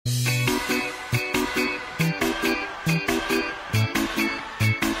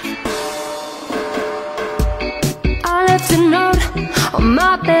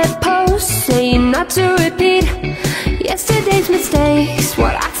not to repeat yesterday's mistakes.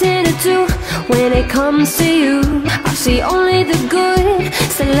 What I tend to do when it comes to you, I see only the good,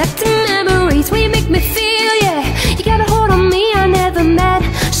 selecting memories. We make me feel, yeah. You got a hold on me, I never met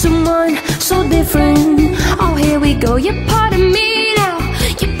someone so different. Oh, here we go, you're part of me now,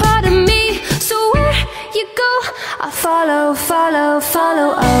 you're part of me. So where you go, I follow, follow,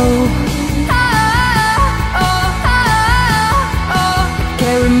 follow, oh.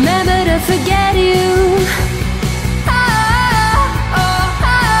 Can't remember to forget you.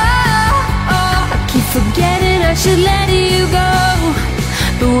 I keep forgetting I should let you go.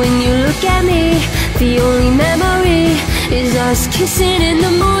 But when you look at me, the only memory is us kissing in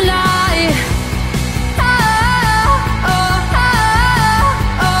the moonlight.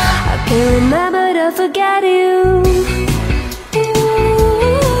 I can't remember to forget you.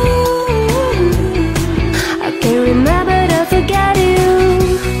 I can't remember to forget you.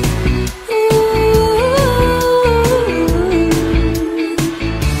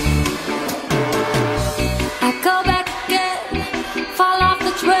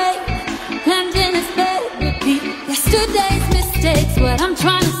 What I'm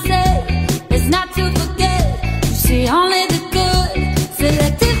trying to say is not to forget. You see only the good,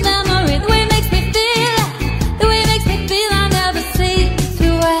 selective memory. The way it makes me feel, the way it makes me feel. I never see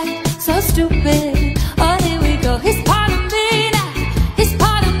you act so stupid. Oh, here we go. He's part of me now, he's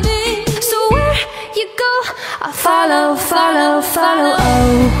part of me. So where you go, I follow, follow, follow,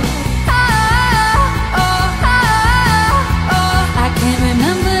 oh. I can't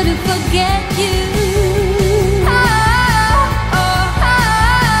remember to forget you.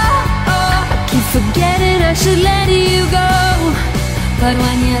 Forgetting I should let you go. But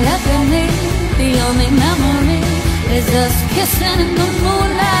when you look at me, the only memory is us kissing in the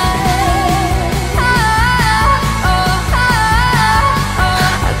moonlight.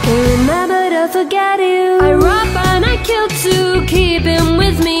 I can't remember to forget you. I rob and I kill to keep him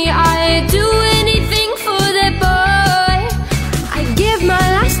with me. I'd do anything for that boy. I give my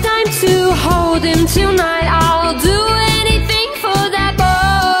last time to hold him tonight. I'll do anything for that boy.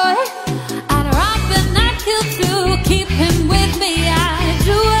 Keep him with me, I'd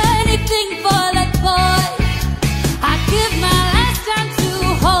do anything for that boy. I'd give my last time to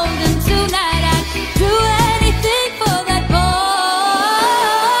hold him tonight. I'd do anything for that boy.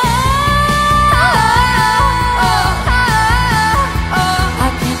 I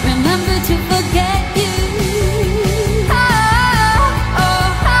can't remember to forget you.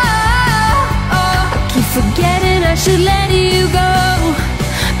 I keep forgetting I should let you go.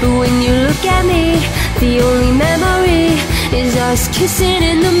 But when you look at me, the only memory is us kissing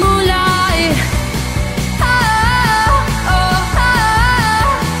in the moonlight.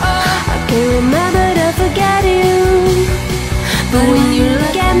 I can't remember to forget you. But when you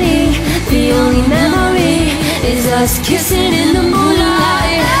look at me, the only memory is us kissing in the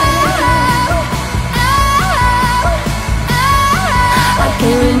moonlight. I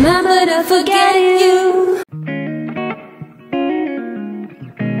can't remember to forget you.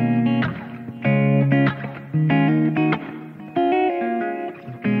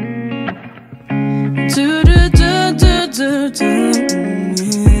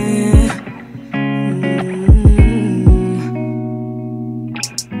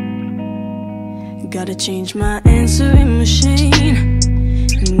 Gotta change my answering machine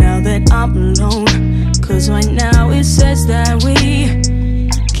now that I'm alone. Cause right now it says that we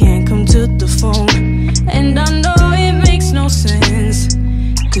can't come to the phone. And I know it makes no sense,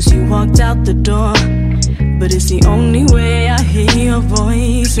 cause you walked out the door. But it's the only way I hear your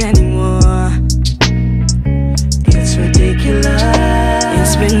voice anymore. It's ridiculous.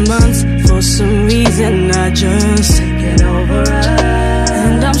 It's been months, for some reason I just can't get over us.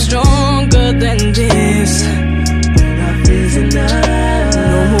 And I'm stronger than this. Enough is enough.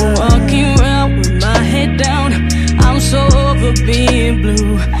 No more walking around with my head down. I'm so over being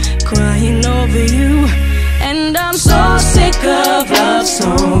blue, crying over you. And I'm so sick of love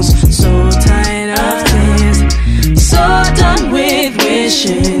songs, so tired of tears, so done with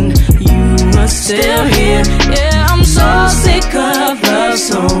wishing you were still here. Yeah, I'm so sick of love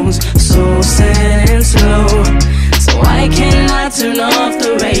songs, so sad and slow. So why can't I turn off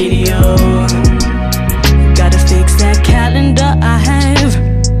the radio? Gotta fix that calendar I have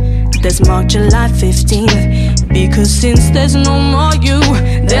that's marked July 15th. Because since there's no more you,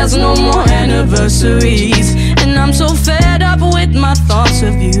 there's no more anniversaries. And I'm so fed up with my thoughts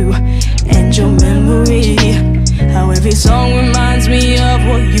of you and your memory. How every song reminds me of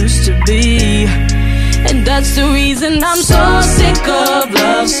what used to be. And that's the reason I'm so sick of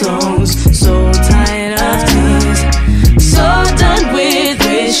love songs, so tired of tears, so done with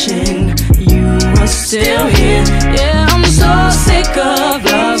wishing you still here. Yeah, I'm so sick of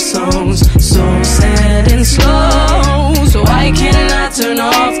love songs, so sad and slow. So why can't I turn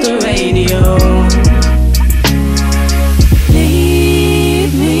off the radio?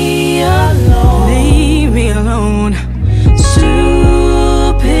 Leave me alone. Leave me alone.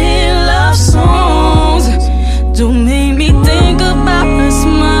 Stupid love songs don't make me think about a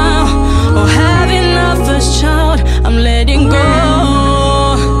smile or having our first child. I'm letting go,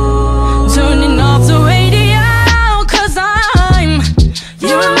 turning off the radio, 'cause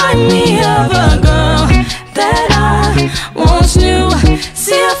you remind me of a girl that I once knew.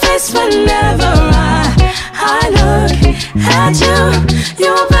 See her face whenever I look at you. You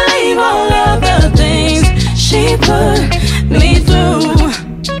won't believe all of the things she put me through.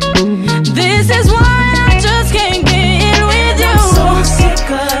 This is why I just can't get in with you. I'm so sick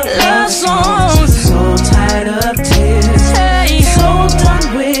of love songs, so tired of tears, hey. So done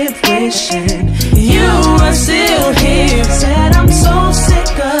with wishing you were still here. Said I'm so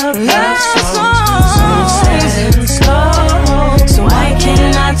sick of love songs, so sad and slow. So why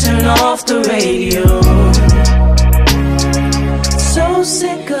can't I turn off the radio? So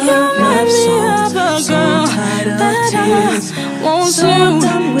sick of love songs, so tired of tears, so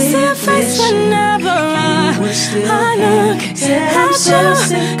done with wishing whenever I look at you.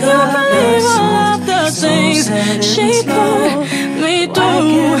 You believe all of the things she put me through.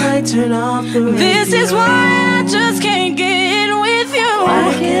 This is why I just can't get in with you. Why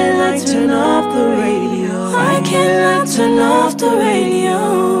can't I turn off the radio? Why can't I turn off the radio?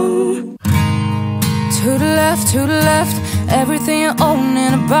 To the left, everything you own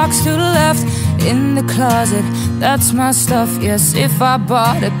in a box to the left. In the closet, that's my stuff. Yes, if I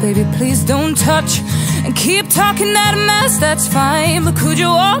bought it, baby, please don't touch. And keep talking that mess, that's fine. But could you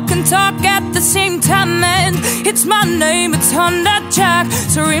walk and talk at the same time? And it's my name, it's on that jack.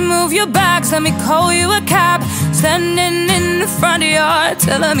 So remove your bags, let me call you a cab. Standing in the front yard,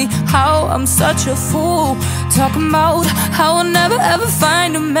 telling me how I'm such a fool. Talking about how I'll never ever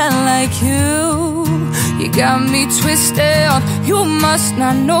find a man like you. You got me twisted, you must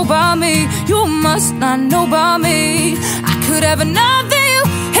not know about me. You must not know about me. I could have another you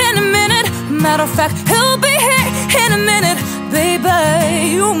in a minute. Matter of fact, he'll be here in a minute.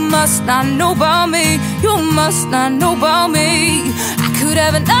 Baby, you must not know about me. You must not know about me. I could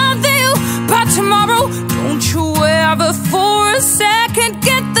have another you by tomorrow. Don't you ever for a second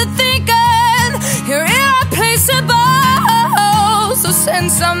get the thinking you're irreplaceable. So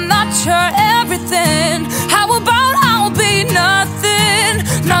since I'm not your everything, how about I'll be nothing?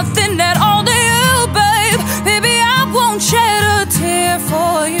 Nothing at all to you, babe. Baby, I won't shed a tear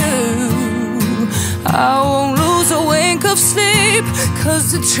for you. I won't lose a wink of sleep, 'cause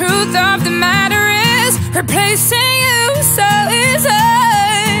the truth of the matter is replacing you so easy.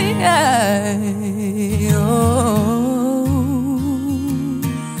 Oh.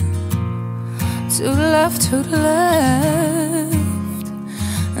 To the left, to the left.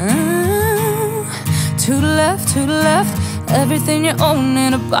 To the left, to the left. Everything you own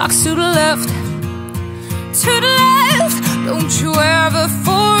in a box to the left. To the left. Don't you ever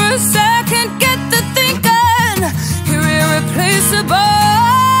for a second get the thinking you're irreplaceable.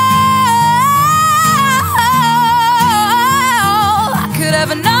 I could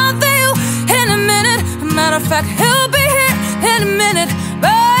have another you in a minute. Matter of fact, he'll be here in a minute,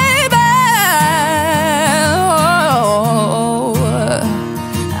 baby. Oh,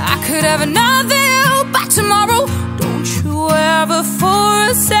 I could have another you by tomorrow. Don't you ever for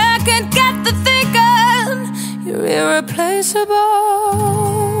a second get the thinking you're irreplaceable.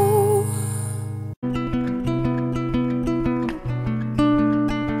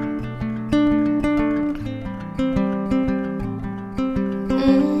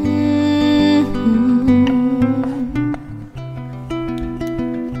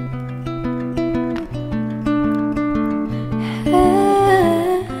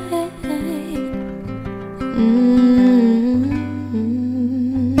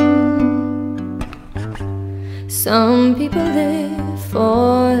 Some people live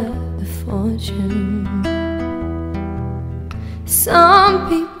for the fortune. Some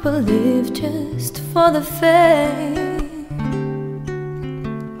people live just for the fame.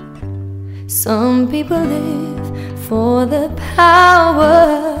 Some people live for the power,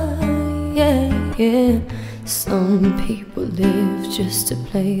 yeah, yeah. Some people live just to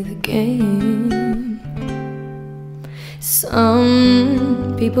play the game.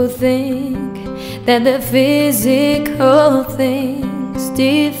 Some people think that the physical things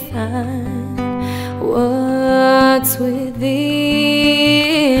define what's within.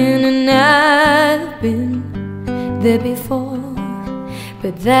 And I've been there before,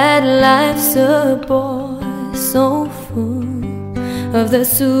 but that life's a bore so full of the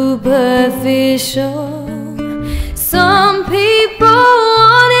superficial. Some people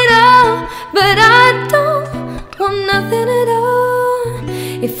want it all, but I don't want nothing at all.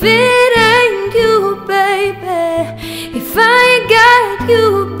 If it ain't you, baby, if I ain't got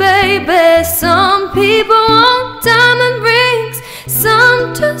you, baby. Some people want diamond rings,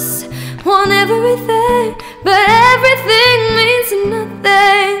 some just want everything, but everything means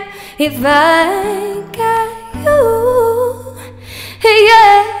nothing if I ain't got you.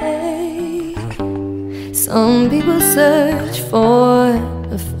 Yeah. Some people search for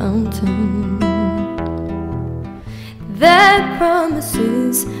a fountain that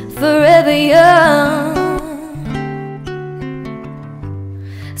promises forever young.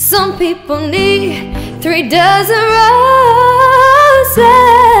 Some people need 3 dozen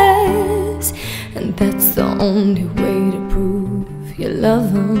roses, and that's the only way to prove you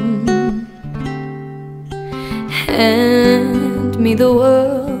love them. Hand me the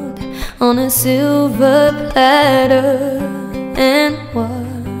world on a silver platter, and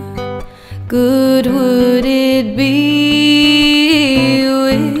what good would it be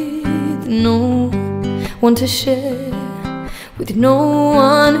with no one to share, with no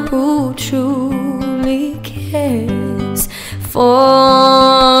one who truly cares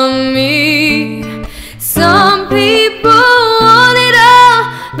for me? Some people want it all,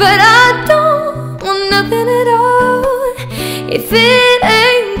 but I don't want nothing at all. If it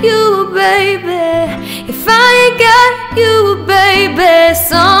ain't you, baby, if I ain't got you, baby.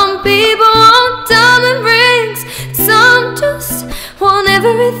 Some people want diamond rings, some just want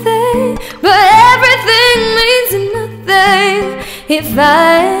everything, but everything means nothing if I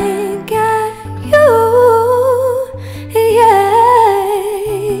ain't got you. Yeah.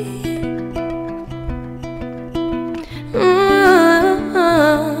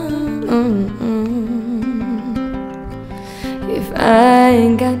 If I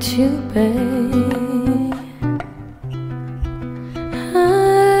ain't got you, babe,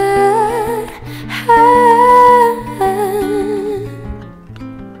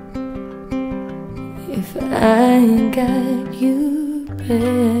 if I ain't got you,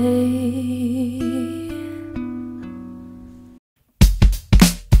 babe.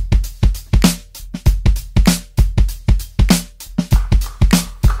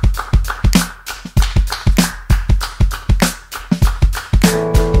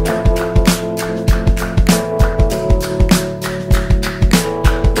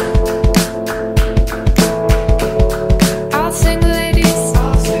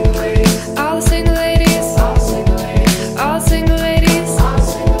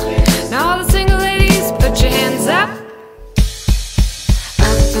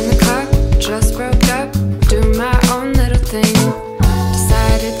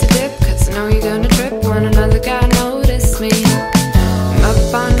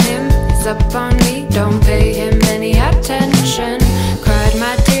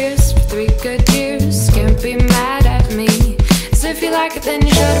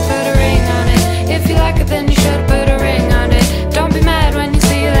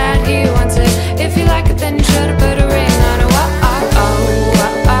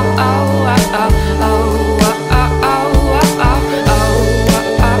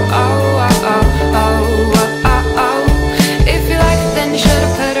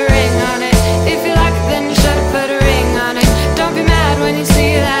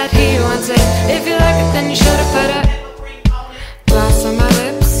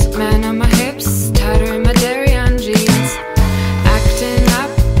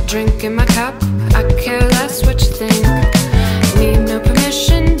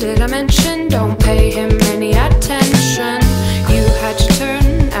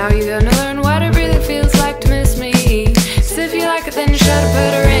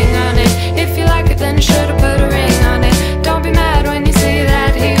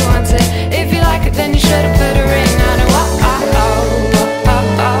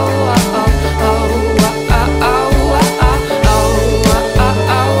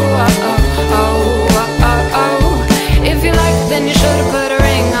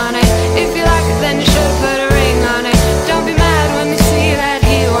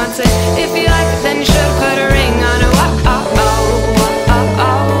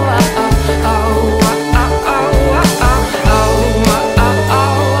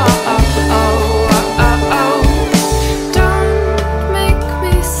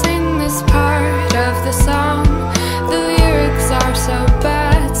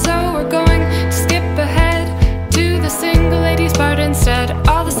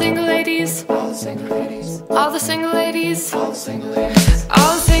 All the single ladies, all the single ladies, all the single ladies,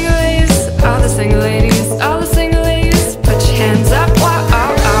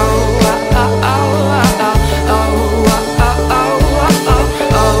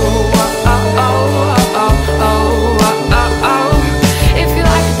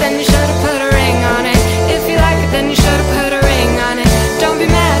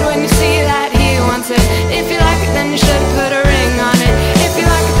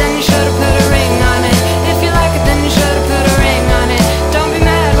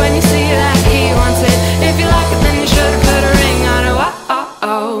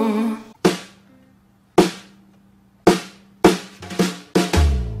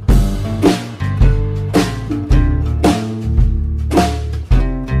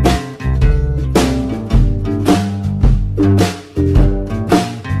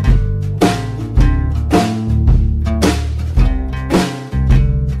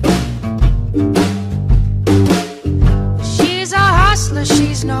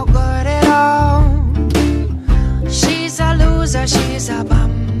 she's a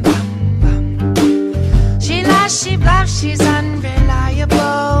bum, bum, bum. She lies, she bluffs, she's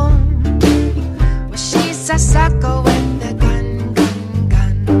unreliable. Well, she's a sucker with a gun,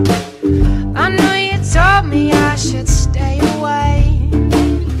 gun, gun. I know you told me I should stay away.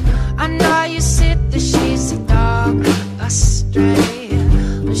 I know you said that she's a dog astray.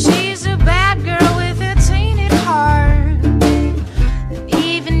 Well, she's a bad girl with a tainted heart.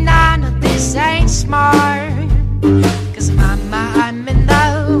 Even I know this ain't smart. 'Cause mama, I'm in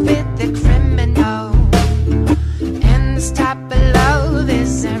love with the criminal. And this type of love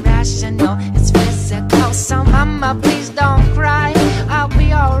is irrational, it's physical. So mama, please don't cry, I'll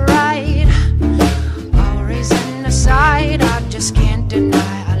be alright. All reason aside, I just can't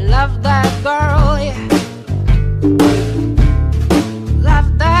deny I love that girl, yeah. Love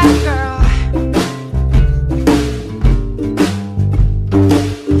that girl.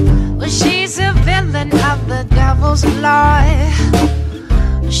 Well, she's a villain of the devil's lie.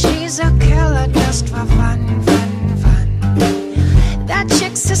 She's a killer just for fun, fun, fun. That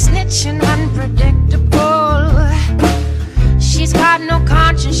chick's a snitch and unpredictable. She's got no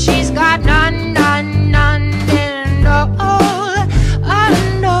conscience, she's got none, none, none. And oh, I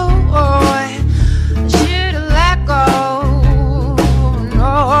know I should've let go,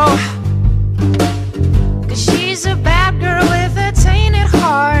 no. 'Cause she's a bad girl with a tainted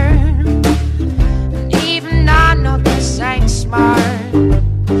heart. And even I know this ain't smart.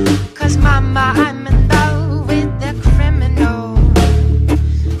 'Cause mama, I'm in love with the criminal.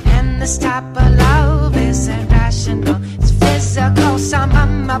 And this type of love is irrational, it's physical. So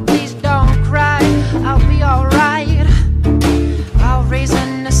mama, please don't cry, I'll be alright. All reason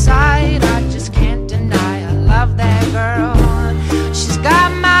aside, I just can't deny I love that girl. She's got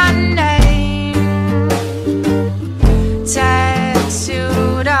my name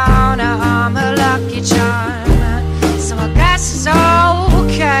tattooed on her arm, a lucky charm. So I guess it's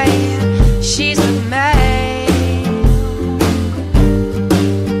okay, she's with me.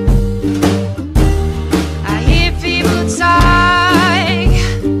 I hear people talk,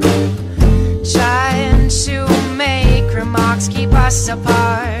 trying to make remarks, keep us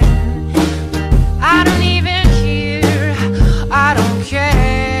apart. I don't even hear, I don't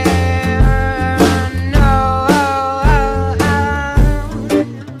care, no.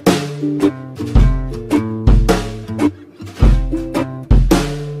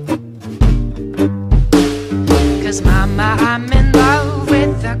 'Cause mama, I'm in love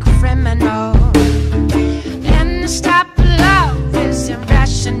with a criminal. And this type of love is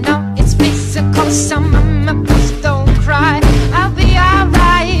irrational, it's physical. So mama, please don't cry, I'll be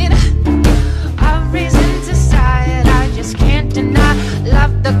alright. All reason to side, I just can't deny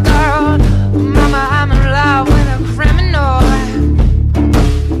love the girl. Mama, I'm in love with a criminal.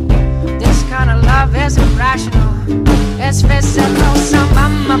 This kind of love is irrational, it's physical. So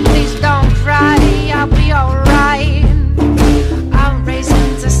mama, please don't cry, I'll be alright. I'm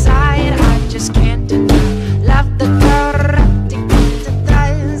raising to side, I just can't deny love the girl.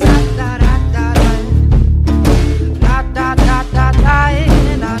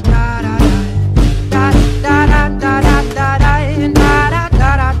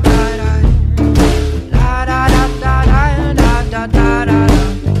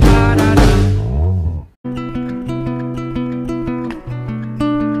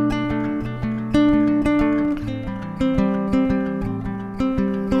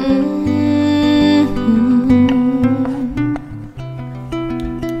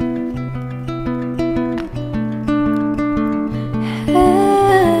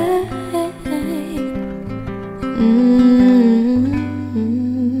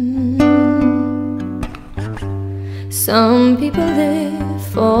 Some people live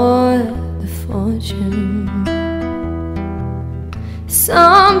for the fortune.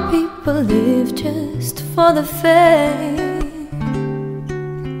 Some people live just for the fame.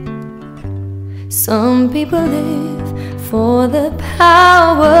 Some people live for the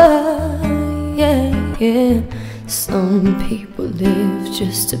power, yeah, yeah. Some people live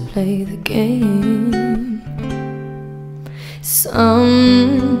just to play the game.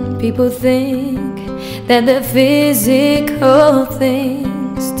 Some people think that the physical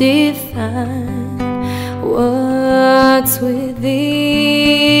things define what's within.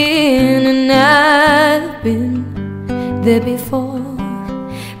 And I've been there before,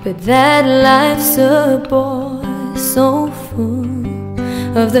 but that life's a bore, so full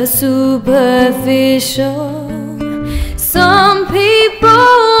of the superficial. Some people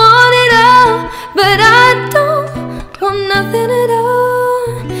want it all, but I don't want nothing at all.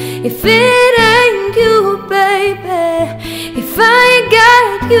 If it ain't you, baby, if I ain't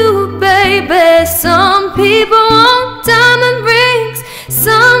got you, baby. Some people want diamond rings,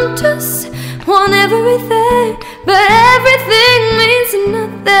 Some just want everything, but everything means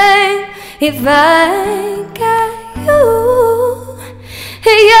nothing if I got you.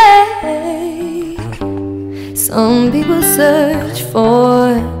 Yeah. Some people search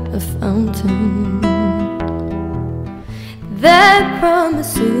for a fountain that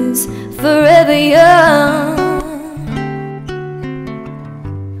promises forever young.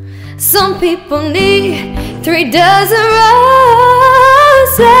 Some people need 3 dozen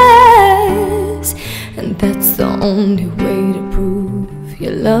roses, and that's the only way to prove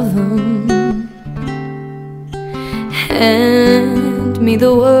you love them. Hand me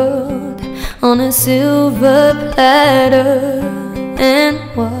the world on a silver platter, and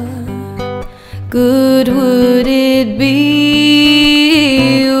what good would it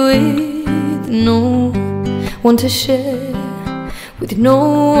be with no one to share, with no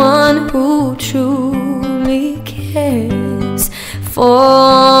one who truly cares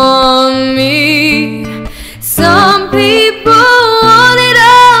for me? Some people want it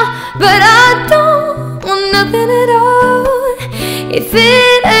all, but I don't want nothing at all. If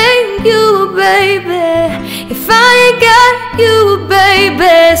it ain't you, baby, if I ain't got you,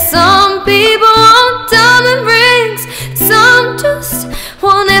 baby. Some people want diamond rings, some just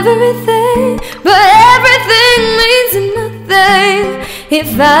want everything, but everything means nothing if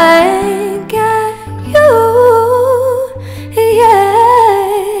I ain't got you. Yeah.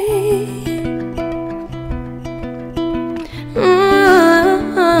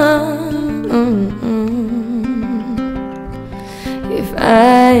 If I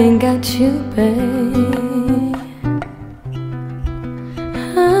ain't got you, babe,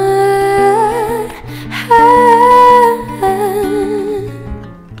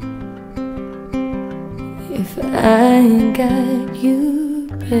 if I ain't got you,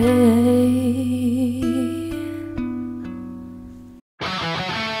 babe.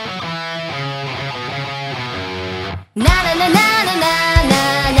 Na na na na na na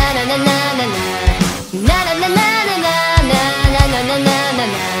na na na na na na na na na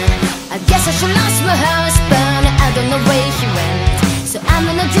na. I guess I should lost my husband, I don't know where he went. So I'm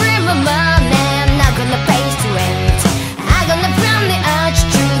gonna dream of money, not gonna pay to rent. I'm gonna bring the urge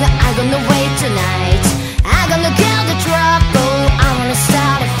to the, I'm gonna wait tonight. I'm gonna kill the trouble, I wanna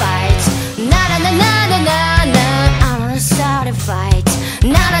start a fight. Na na na na na na na, I wanna start a fight.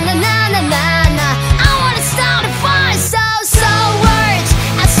 Na na na na na na na, I wanna start a fight. So words,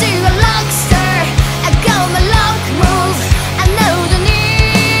 I see a lobster, I go my lock move, I know the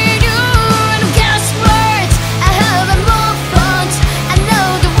need you. And guess what, I have a movement, I know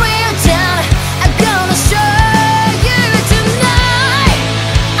the real time, I'm gonna show you tonight.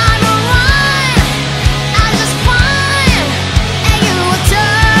 I don't want, I just find, and you will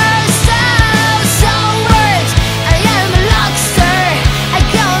turn. So words, I am a lobster, I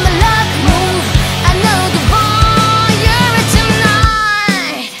go my lock move, I know the volume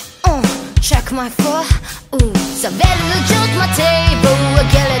tonight. Check my foot, så väljer ut my table, I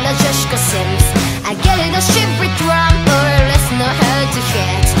get it a Joshka Sims, I get it a ship with drummer, let's know how to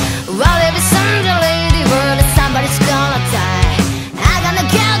hit. While every Sunday lady world, somebody's gonna die. I gonna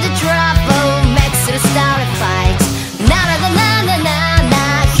get the trouble, makes it a start a fight. Na na na na na na na,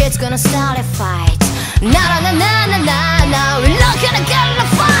 it's gonna start a fight. Na na na na na na na, we're not gonna get in a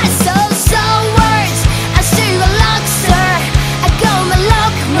fight. So words, I see a lobster, I go my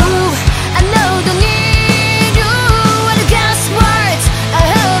lock move, I know the need you. And guess what, I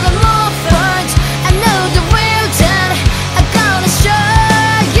have a movement, I know the real time, I'm gonna show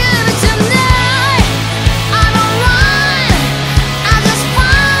you tonight. I don't run, I just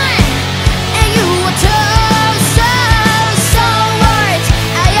find, and you will turn. So words,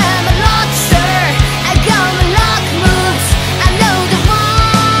 I am a lobster, I go my lock move,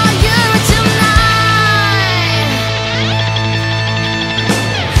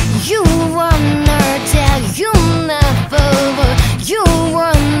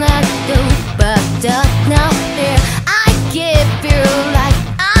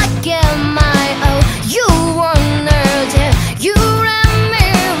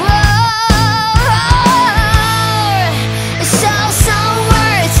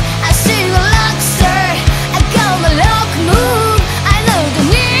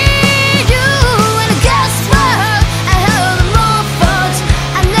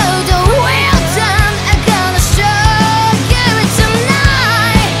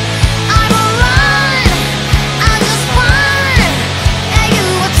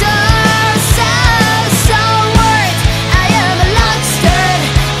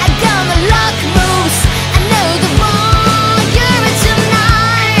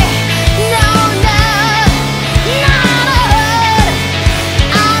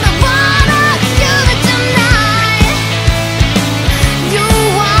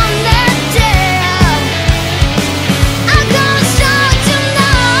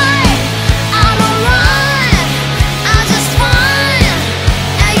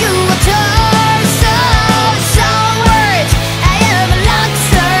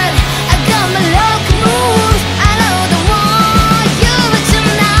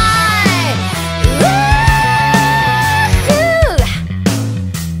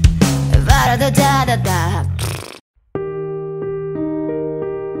 da da da da.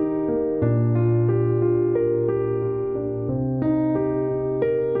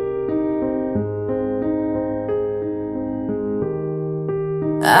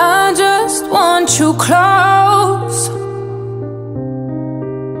 I just want you close,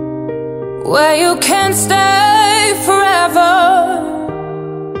 where you can stay forever.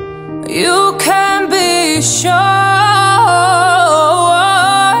 You can be sure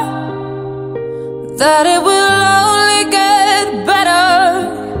that it will only get better.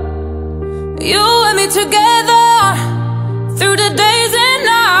 You and me together through the days and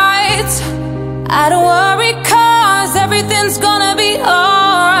nights. I don't worry, 'cause everything's gonna be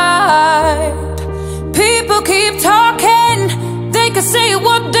alright. People keep talking, they can say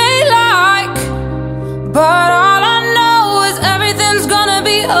what they like, but all I know is everything's gonna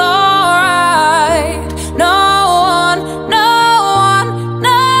be alright. No one, no one,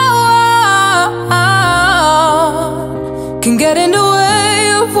 no one can get in the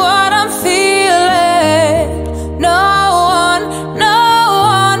way of what I'm feeling. No one, no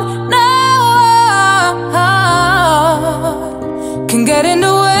one, no one can get in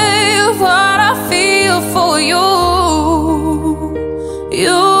the way of what I feel for you.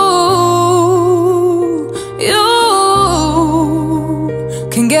 You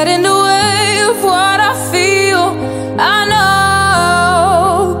can get in the way of what I feel. I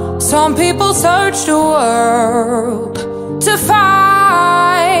know some people search the world to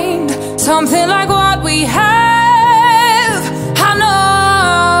find something like what we have. I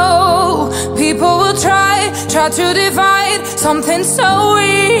know people will try to divide something so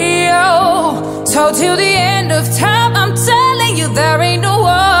real. So till the end of time, I'm telling you, there ain't no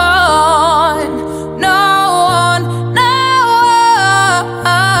one, no one, no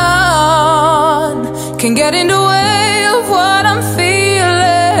one can get in the way of what I'm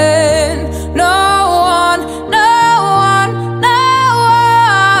feeling. No one, no one, no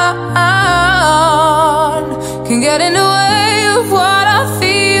one can get in the way of what I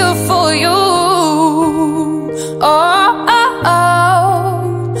feel for you. Oh, oh, oh,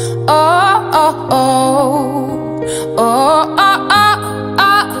 oh, oh, oh, oh, oh, oh,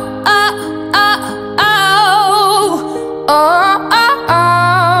 oh, oh, oh, oh.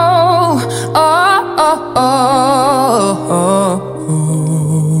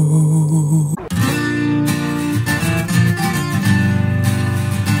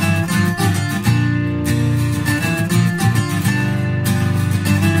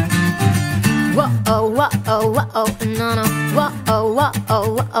 Whoa, whoa, whoa, no, no. Whoa, whoa,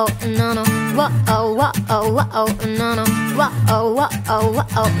 whoa, no, no. Whoa, whoa, whoa, no, no. Whoa, whoa,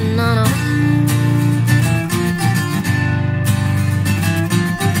 no, no.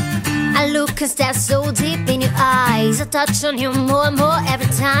 I look 'cause that's so deep in your eyes. I touch on you more and more every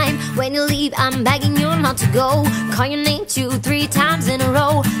time. When you leave, I'm begging you not to go. Call your name 2-3 times in a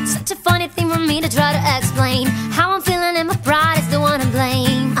row. Such a funny thing for me to try to explain. How I'm feeling and my pride is the one to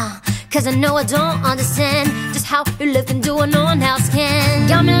blame. 'Cause I know I don't understand just how you live and do what no one else can.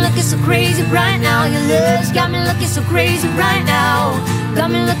 Got me looking so crazy right now. Your lips got me looking so crazy right now. Got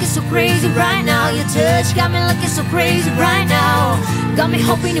me looking so crazy right now. Your touch got me looking so crazy right now. Got me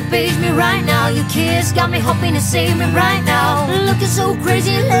hoping to page me right now. Your kiss got me hoping to save me right now. Looking so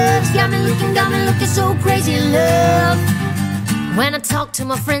crazy in love. Got me looking so crazy in love. When I talk to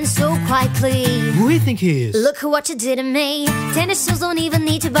my friends so quietly, who do you think he is? Look at what you did to me. Tennis shoes don't even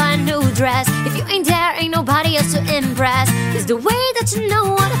need to buy a new dress. If you ain't there, ain't nobody else to impress. It's the way that you know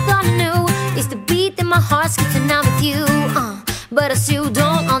what I thought I knew. It's the beat that my heart skips when I'm with you. But I still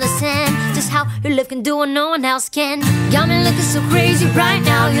don't understand just how your love can do what no one else can. Got me looking so crazy right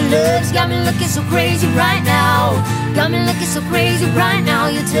now. Your lips got me looking so crazy right now. Got me looking so crazy right now.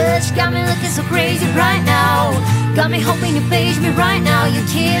 Your touch got me looking so crazy right now. Got me hoping to page me right now. Your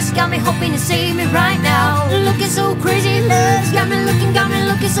kiss got me hoping to save me right now. Looking so crazy in love. Got me looking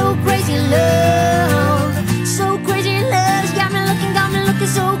so crazy in love. So crazy in love. Got me looking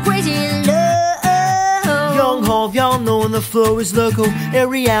so crazy in love. Young Hov, y'all know the flow is local.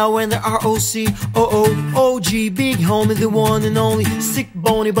 Area when the ROC, OG, big homie, the one and only. Sick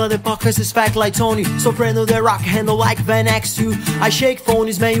bony, but the podcast is fat like Tony. Soprano, the rock handle like Van X2. I shake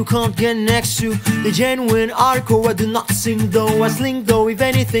phonies, man, you can't get next to. The genuine arco, I do not sing though. I sling though, if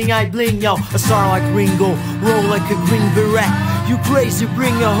anything I bling, yo. A star like Ringo, roll like a green beret. You crazy,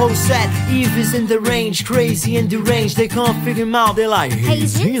 bring a whole set. Eve is in the range, crazy and deranged. They can't figure him out, they're like, hey,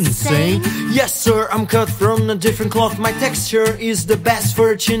 is he insane? Yes sir, I'm cut from a different cloth. My texture is the best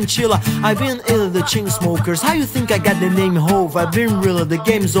for a chinchilla. I've been ill the chain smokers. How you think I got the name Hove? I've been real, the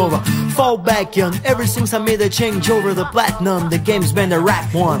game's over. Fall back young, ever since I made a change over the platinum. The game's been a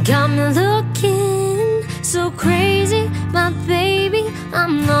rap one. Got me looking so crazy, my baby,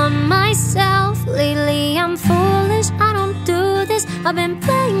 I'm on myself. Lately I'm foolish, I don't do this, I've been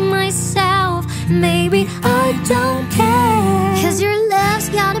playing myself. Maybe I don't care, 'cause your love's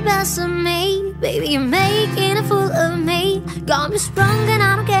got the best of me. Baby, you're making a fool of me. Got me sprung and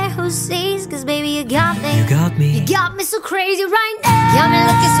I don't care who sees, 'cause baby you got me. You got me. You got me so crazy right now. Got me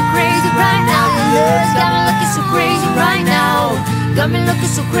looking so crazy right now. Your love's got me looking so crazy right now. Got me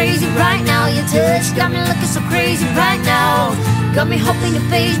looking so crazy right now. Your touch got me looking so crazy right now. Got me hoping to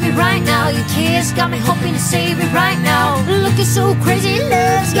phase me right now. Your kiss got me hoping to save me right now. Looking so crazy,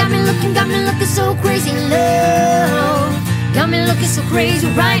 love's got me looking so crazy, love. Got me looking so crazy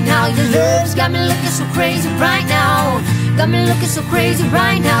right now. Your love's got me looking so crazy right now. Got me looking so crazy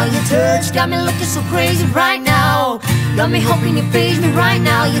right now. Your touch got me looking so crazy right now. Got me hoping you phase me right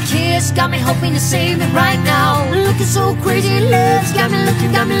now. Your kiss got me hoping to save me right now. Looking so crazy, love's got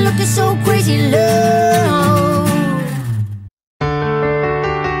me looking so crazy, love.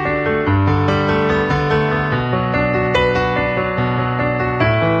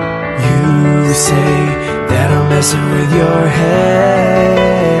 You say that I'm messing with your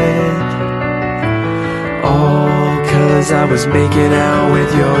head, all 'cause I was making out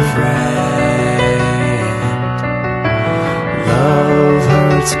with your friend. Love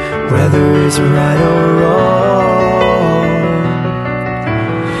hurts, whether it's right or wrong.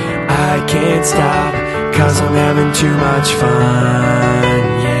 I can't stop, 'cause I'm having too much fun,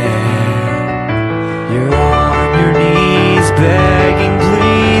 yeah. You're on your knees begging,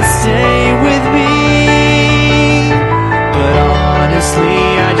 please stay with me. But honestly,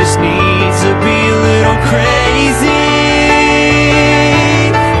 I just need to be a little crazy.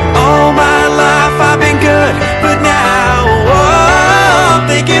 All my life I've been good, but now I'm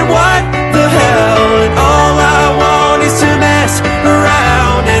thinking what the hell. And all I want is to mess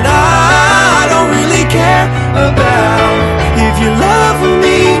around, and I don't really care about if you love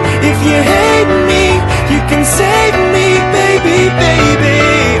me, if you hate me. You can save me, baby, baby.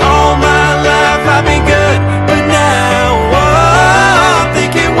 All my life I've been good, but now I'm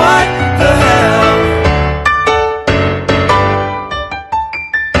thinking what the hell.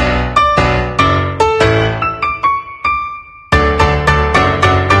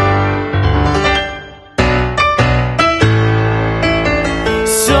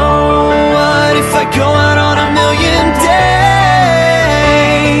 So what if I go out on a million days?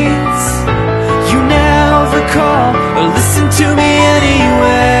 You never call or listen to me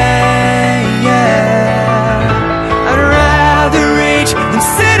anyway, yeah. I'd rather rage than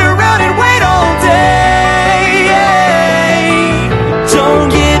sit around and wait all day, yeah. Don't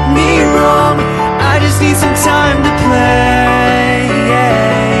get me wrong, I just need some time to play,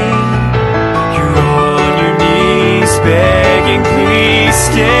 yeah. You're on your knees begging, please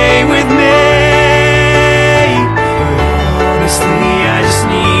stay with me. But honestly, I just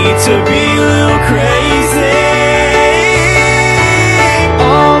need to be a little crazy.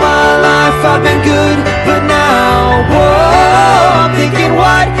 All my life I've been good, but now I'm thinking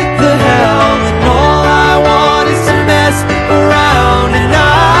what the hell. And all I want is to mess around, and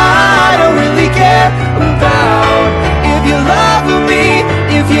I don't really care about if you love me,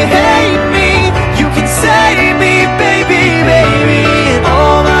 if you hate me. You can save me, baby, baby. And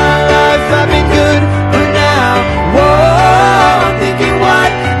all my life I've been good, but now I'm thinking what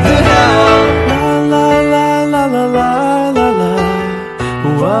the hell. La la la la la la la.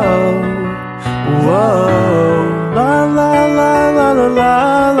 Whoa, whoa. La la la la la la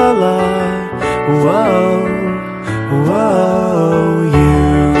la la. Whoa, whoa.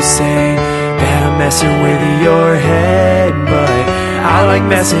 You say that I'm messing with your head, but I like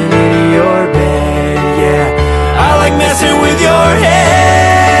messing in your bed, yeah. I like messing with your head.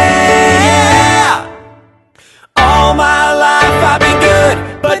 All my life I've been good,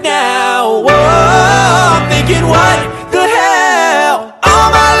 but now I'm thinking what the hell. All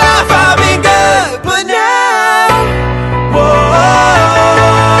my life I've been good, but now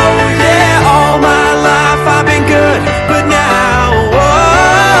yeah. All my life I've been good, but now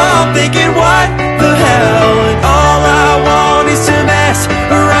I'm thinking what the hell. And all I want is to mess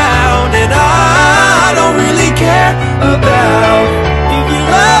around, and I don't really care about if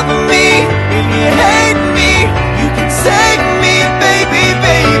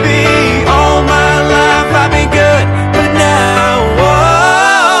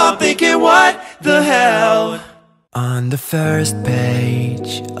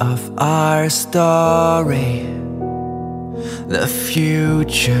page of our story, the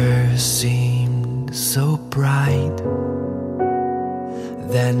future seemed so bright.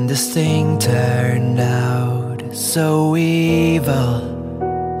 Then this thing turned out so evil.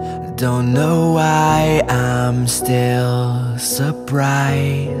 Don't know why I'm still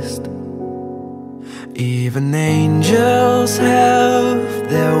surprised. Even angels have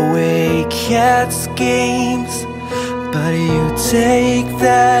their wicked schemes, but you take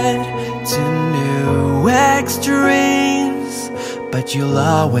that to new extremes. But you'll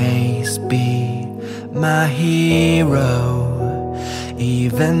always be my hero,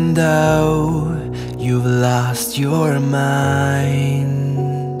 even though you've lost your mind.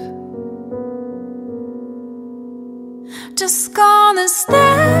 Just gonna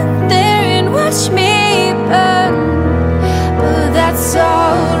stand there and watch me burn, but that's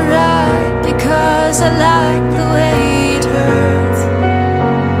alright because I like the way it hurts.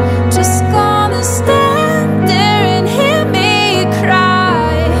 Just gonna stand there and hear me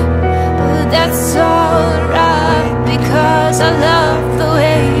cry, but that's alright because I love the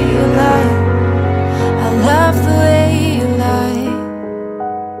way you lie. I love the way you lie.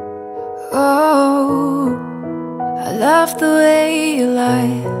 Oh, I love the way you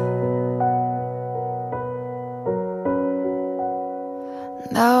lie.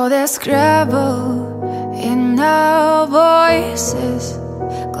 Now there's gravel in our voices,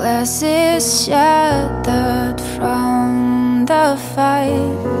 glasses shattered from the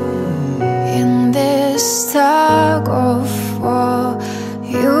fight. In this tug of war,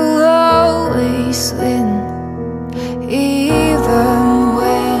 you'll always win, even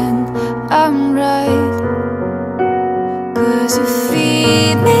when I'm right. 'Cause you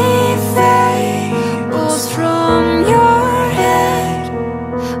feed me fables from your head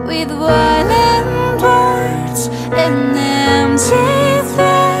with violent words and empty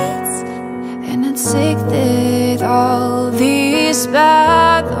threats. And it's sick that all these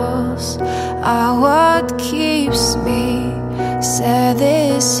battles are what keeps me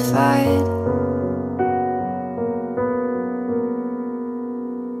satisfied.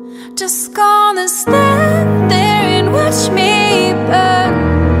 Just gonna stand there and watch me burn,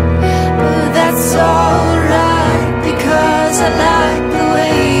 but that's alright because I like the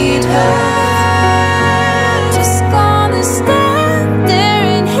way it hurts. Just gonna stand there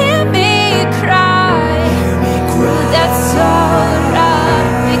and hear me cry, but that's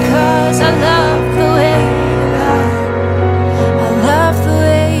alright because I love the way you lie. I love the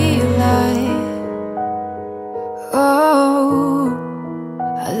way you lie. Oh,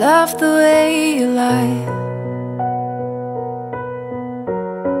 I love the way you lie.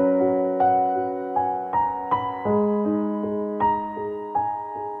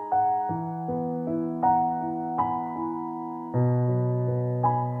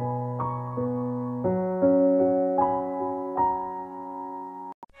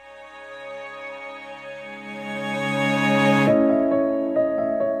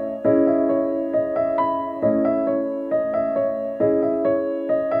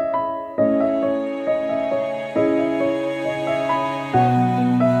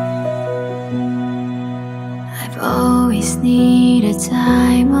 Needed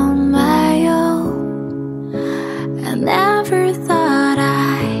time on my own. I never thought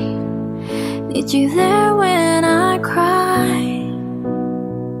I'd need you there when I cry,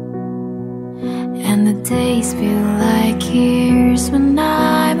 and the days feel like years when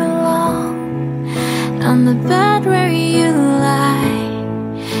I'm alone on the bed where you lie,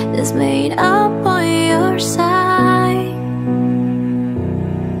 just made up on your side.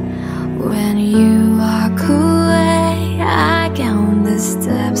 When you walk away, I count the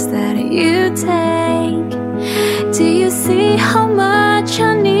steps that you take. Do you see how much I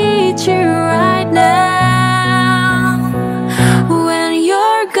need you right now? When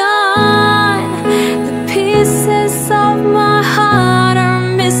you're gone, the pieces of my heart are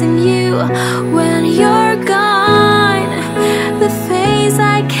missing you. When you're gone, the face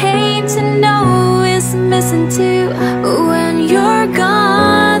I came to know is missing too. When you're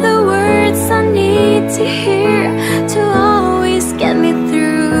gone, the words I need to hear to always get me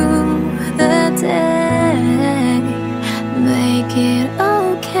through the day. Make it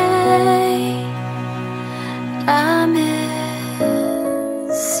okay, I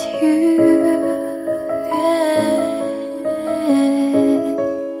miss you, yeah.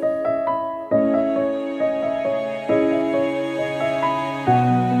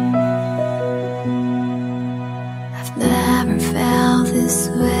 I've never felt this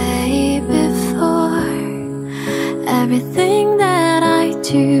way before. Everything that I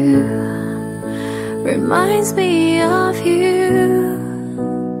do reminds me of you.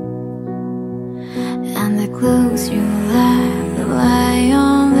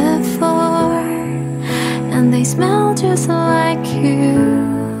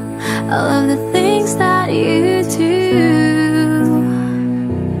 the things that you do.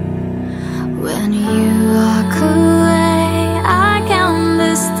 When you walk away, I count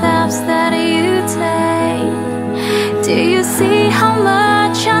the steps that you take. Do you see how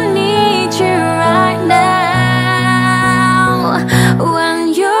much I need you right now? When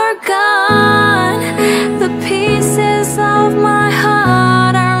you're gone, the pieces of my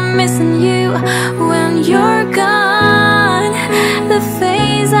heart are missing you. When you're gone, the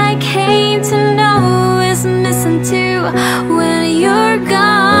face I came to know is missing too. When you're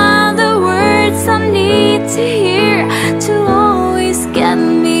gone, the words I need to hear to always get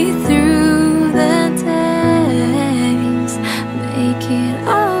me through the days. Make it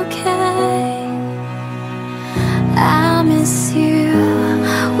okay. I miss you.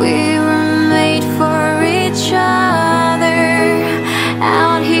 We were made for each other.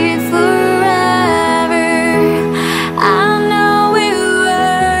 Out here forever. I know we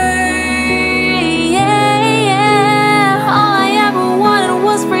were. Yeah, yeah. All I ever wanted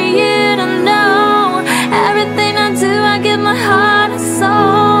was for you to know. Everything I do, I give my heart and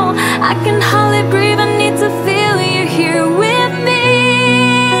soul. I can hardly breathe, I need to feel you here with me.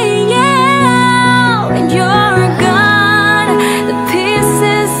 Yeah, when you're gone, the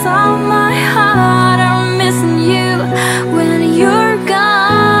pieces of my heart are missing you. When you're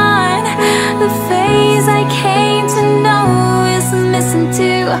gone, the face I came to know is missing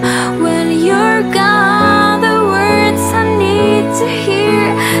too. When you're gone, the words I need to hear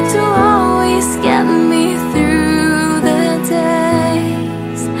to always get me through the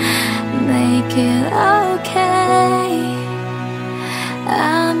days. Make it okay. I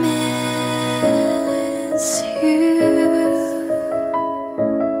miss you.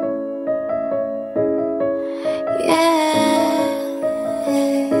 Yeah.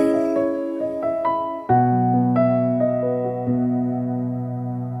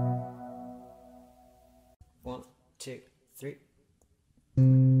 1, 2, 3.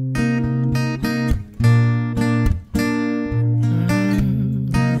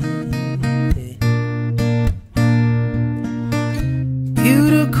 You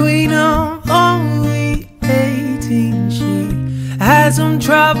the queen of only 18. She had some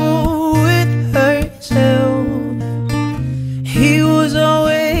trouble with herself. He was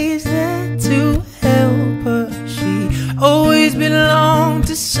always there to help her. She always belonged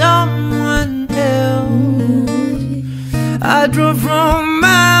to someone else. I drove from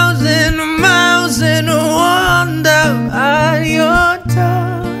miles and miles and wondered at your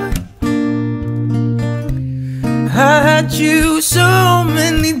door. I had you so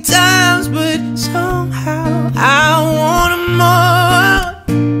many times, but somehow I want more.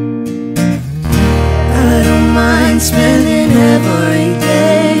 I don't mind spending every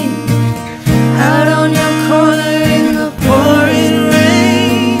day out on your corner in the pouring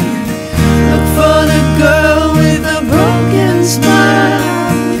rain. Look for the girl with a broken smile.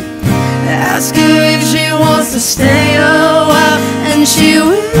 Ask her if she wants to stay a while, and she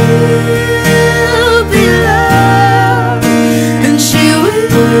will be loved, and she will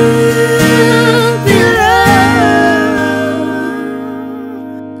be loved.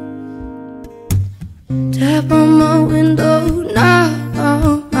 Tap on my window, knock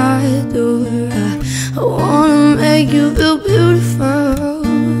on my door. I wanna make you feel beautiful.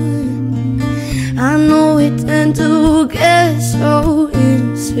 I know we tend to get so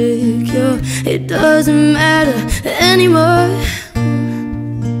insecure. It doesn't matter anymore.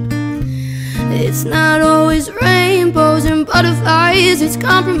 It's not always rainbows and butterflies. It's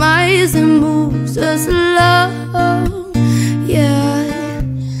compromise that moves us along. Yeah,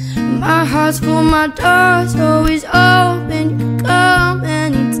 my heart's full, my door's always open. You can come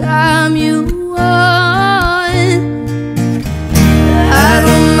anytime you want. I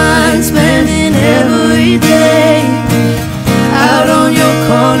don't mind spending every day out on your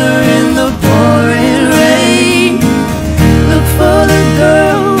corner in the pouring rain. Look for the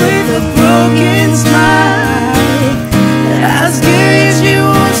girl with a broken smile. Ask her if she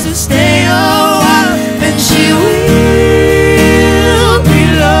wants to stay a while, and she will be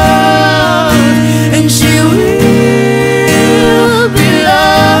loved, and she will be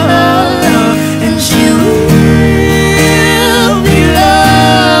loved, and she will be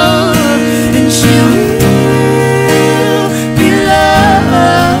loved,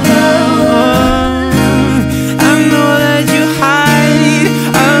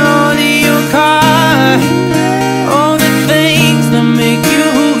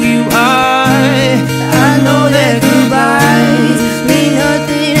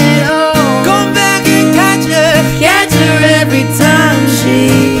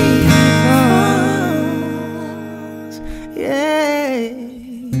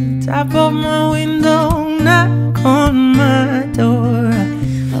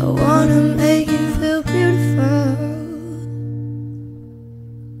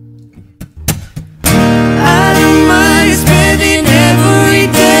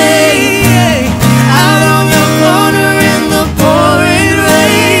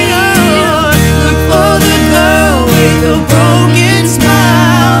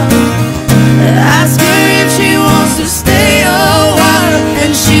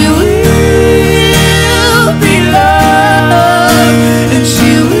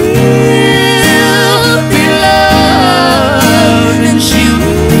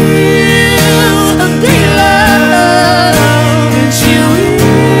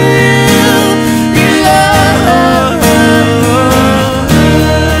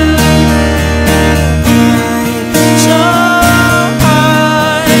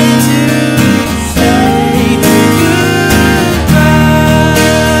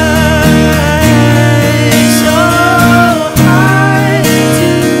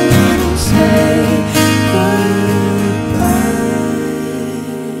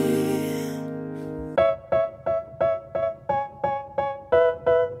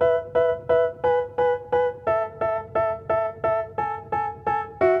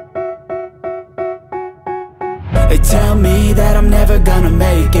 They tell me that I'm never gonna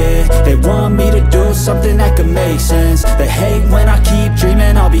make it. They want me to do something that could make sense. They hate when I keep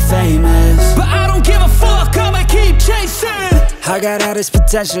dreaming I'll be famous, but I don't give a fuck, I'ma keep chasing. I got all this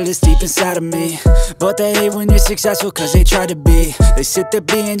potential that's deep inside of me, but they hate when you're successful cause they try to be. They sit there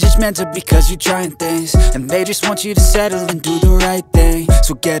being judgmental because you're trying things, and they just want you to settle and do the right thing.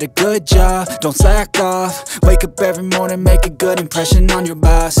 So get a good job, don't slack off. Wake up every morning, make a good impression on your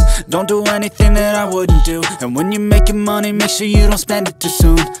boss. Don't do anything that I wouldn't do, and when you're making money, make sure you don't spend it too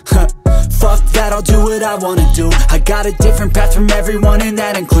soon. Fuck that, I'll do what I wanna do. I got a different path from everyone, and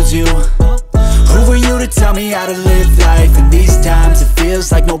that includes you. Who are you to tell me how to live life? In these times it feels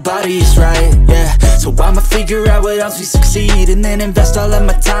like nobody is right, yeah. So I'ma figure out what else we succeed, and then invest all of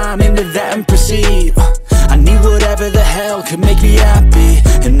my time into that and proceed. I need whatever the hell could make me happy,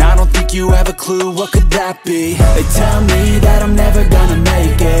 and I don't think you have a clue what could that be. They tell me that I'm never gonna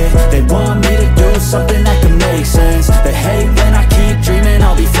make it. They want me to do something that could make sense. They hate when I keep dreaming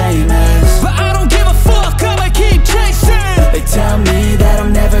I'll be famous, but I don't give a fuck, I'ma keep chasing. They tell me that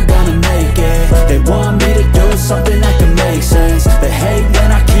I'm never gonna make it. They want me to do something that can make sense. They hate when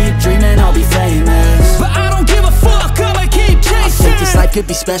I keep dreaming I'll be famous, but I don't give a fuck, I'ma keep chasing. I think this life could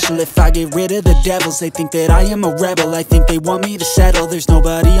be special if I get rid of the devils. They think that I am a rebel, I think they want me to settle. There's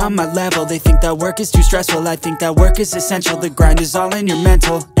nobody on my level. They think that work is too stressful, I think that work is essential. The grind is all in your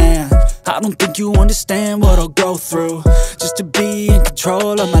mental, and I don't think you understand what I'll go through just to be in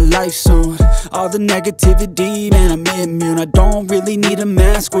control of my life soon. All the negativity, man, I'm immune. I don't really need a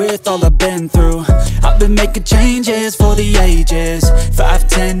mask with all I've been through. I've been making changes for the ages.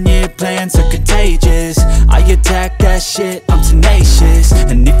 5-10 year plans are contagious. I attack that shit, I'm tenacious.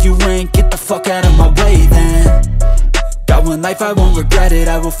 And if you ain't, get the fuck out of my way then. Got one life, I won't regret it.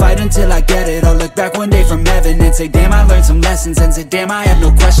 I will fight until I get it. I'll look back one day from heaven and say, damn, I learned some lessons. And say, damn, I have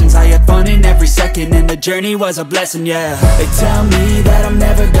no questions. I had fun in every second, and the journey was a blessing, yeah. They tell me that I'm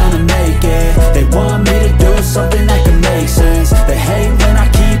never gonna make it. They want me to do something that can make sense. They hate when I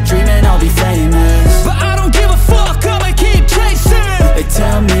keep dreaming I'll be famous, but I don't give a fuck, I'ma keep chasing. They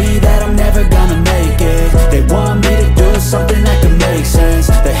tell me that I'm never gonna make it. They want me to do something that can make sense.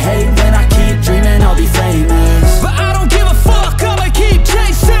 They hate when I keep dreaming I'll be famous, but I don't give a fuck, I'ma keep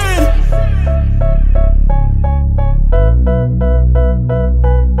chasing.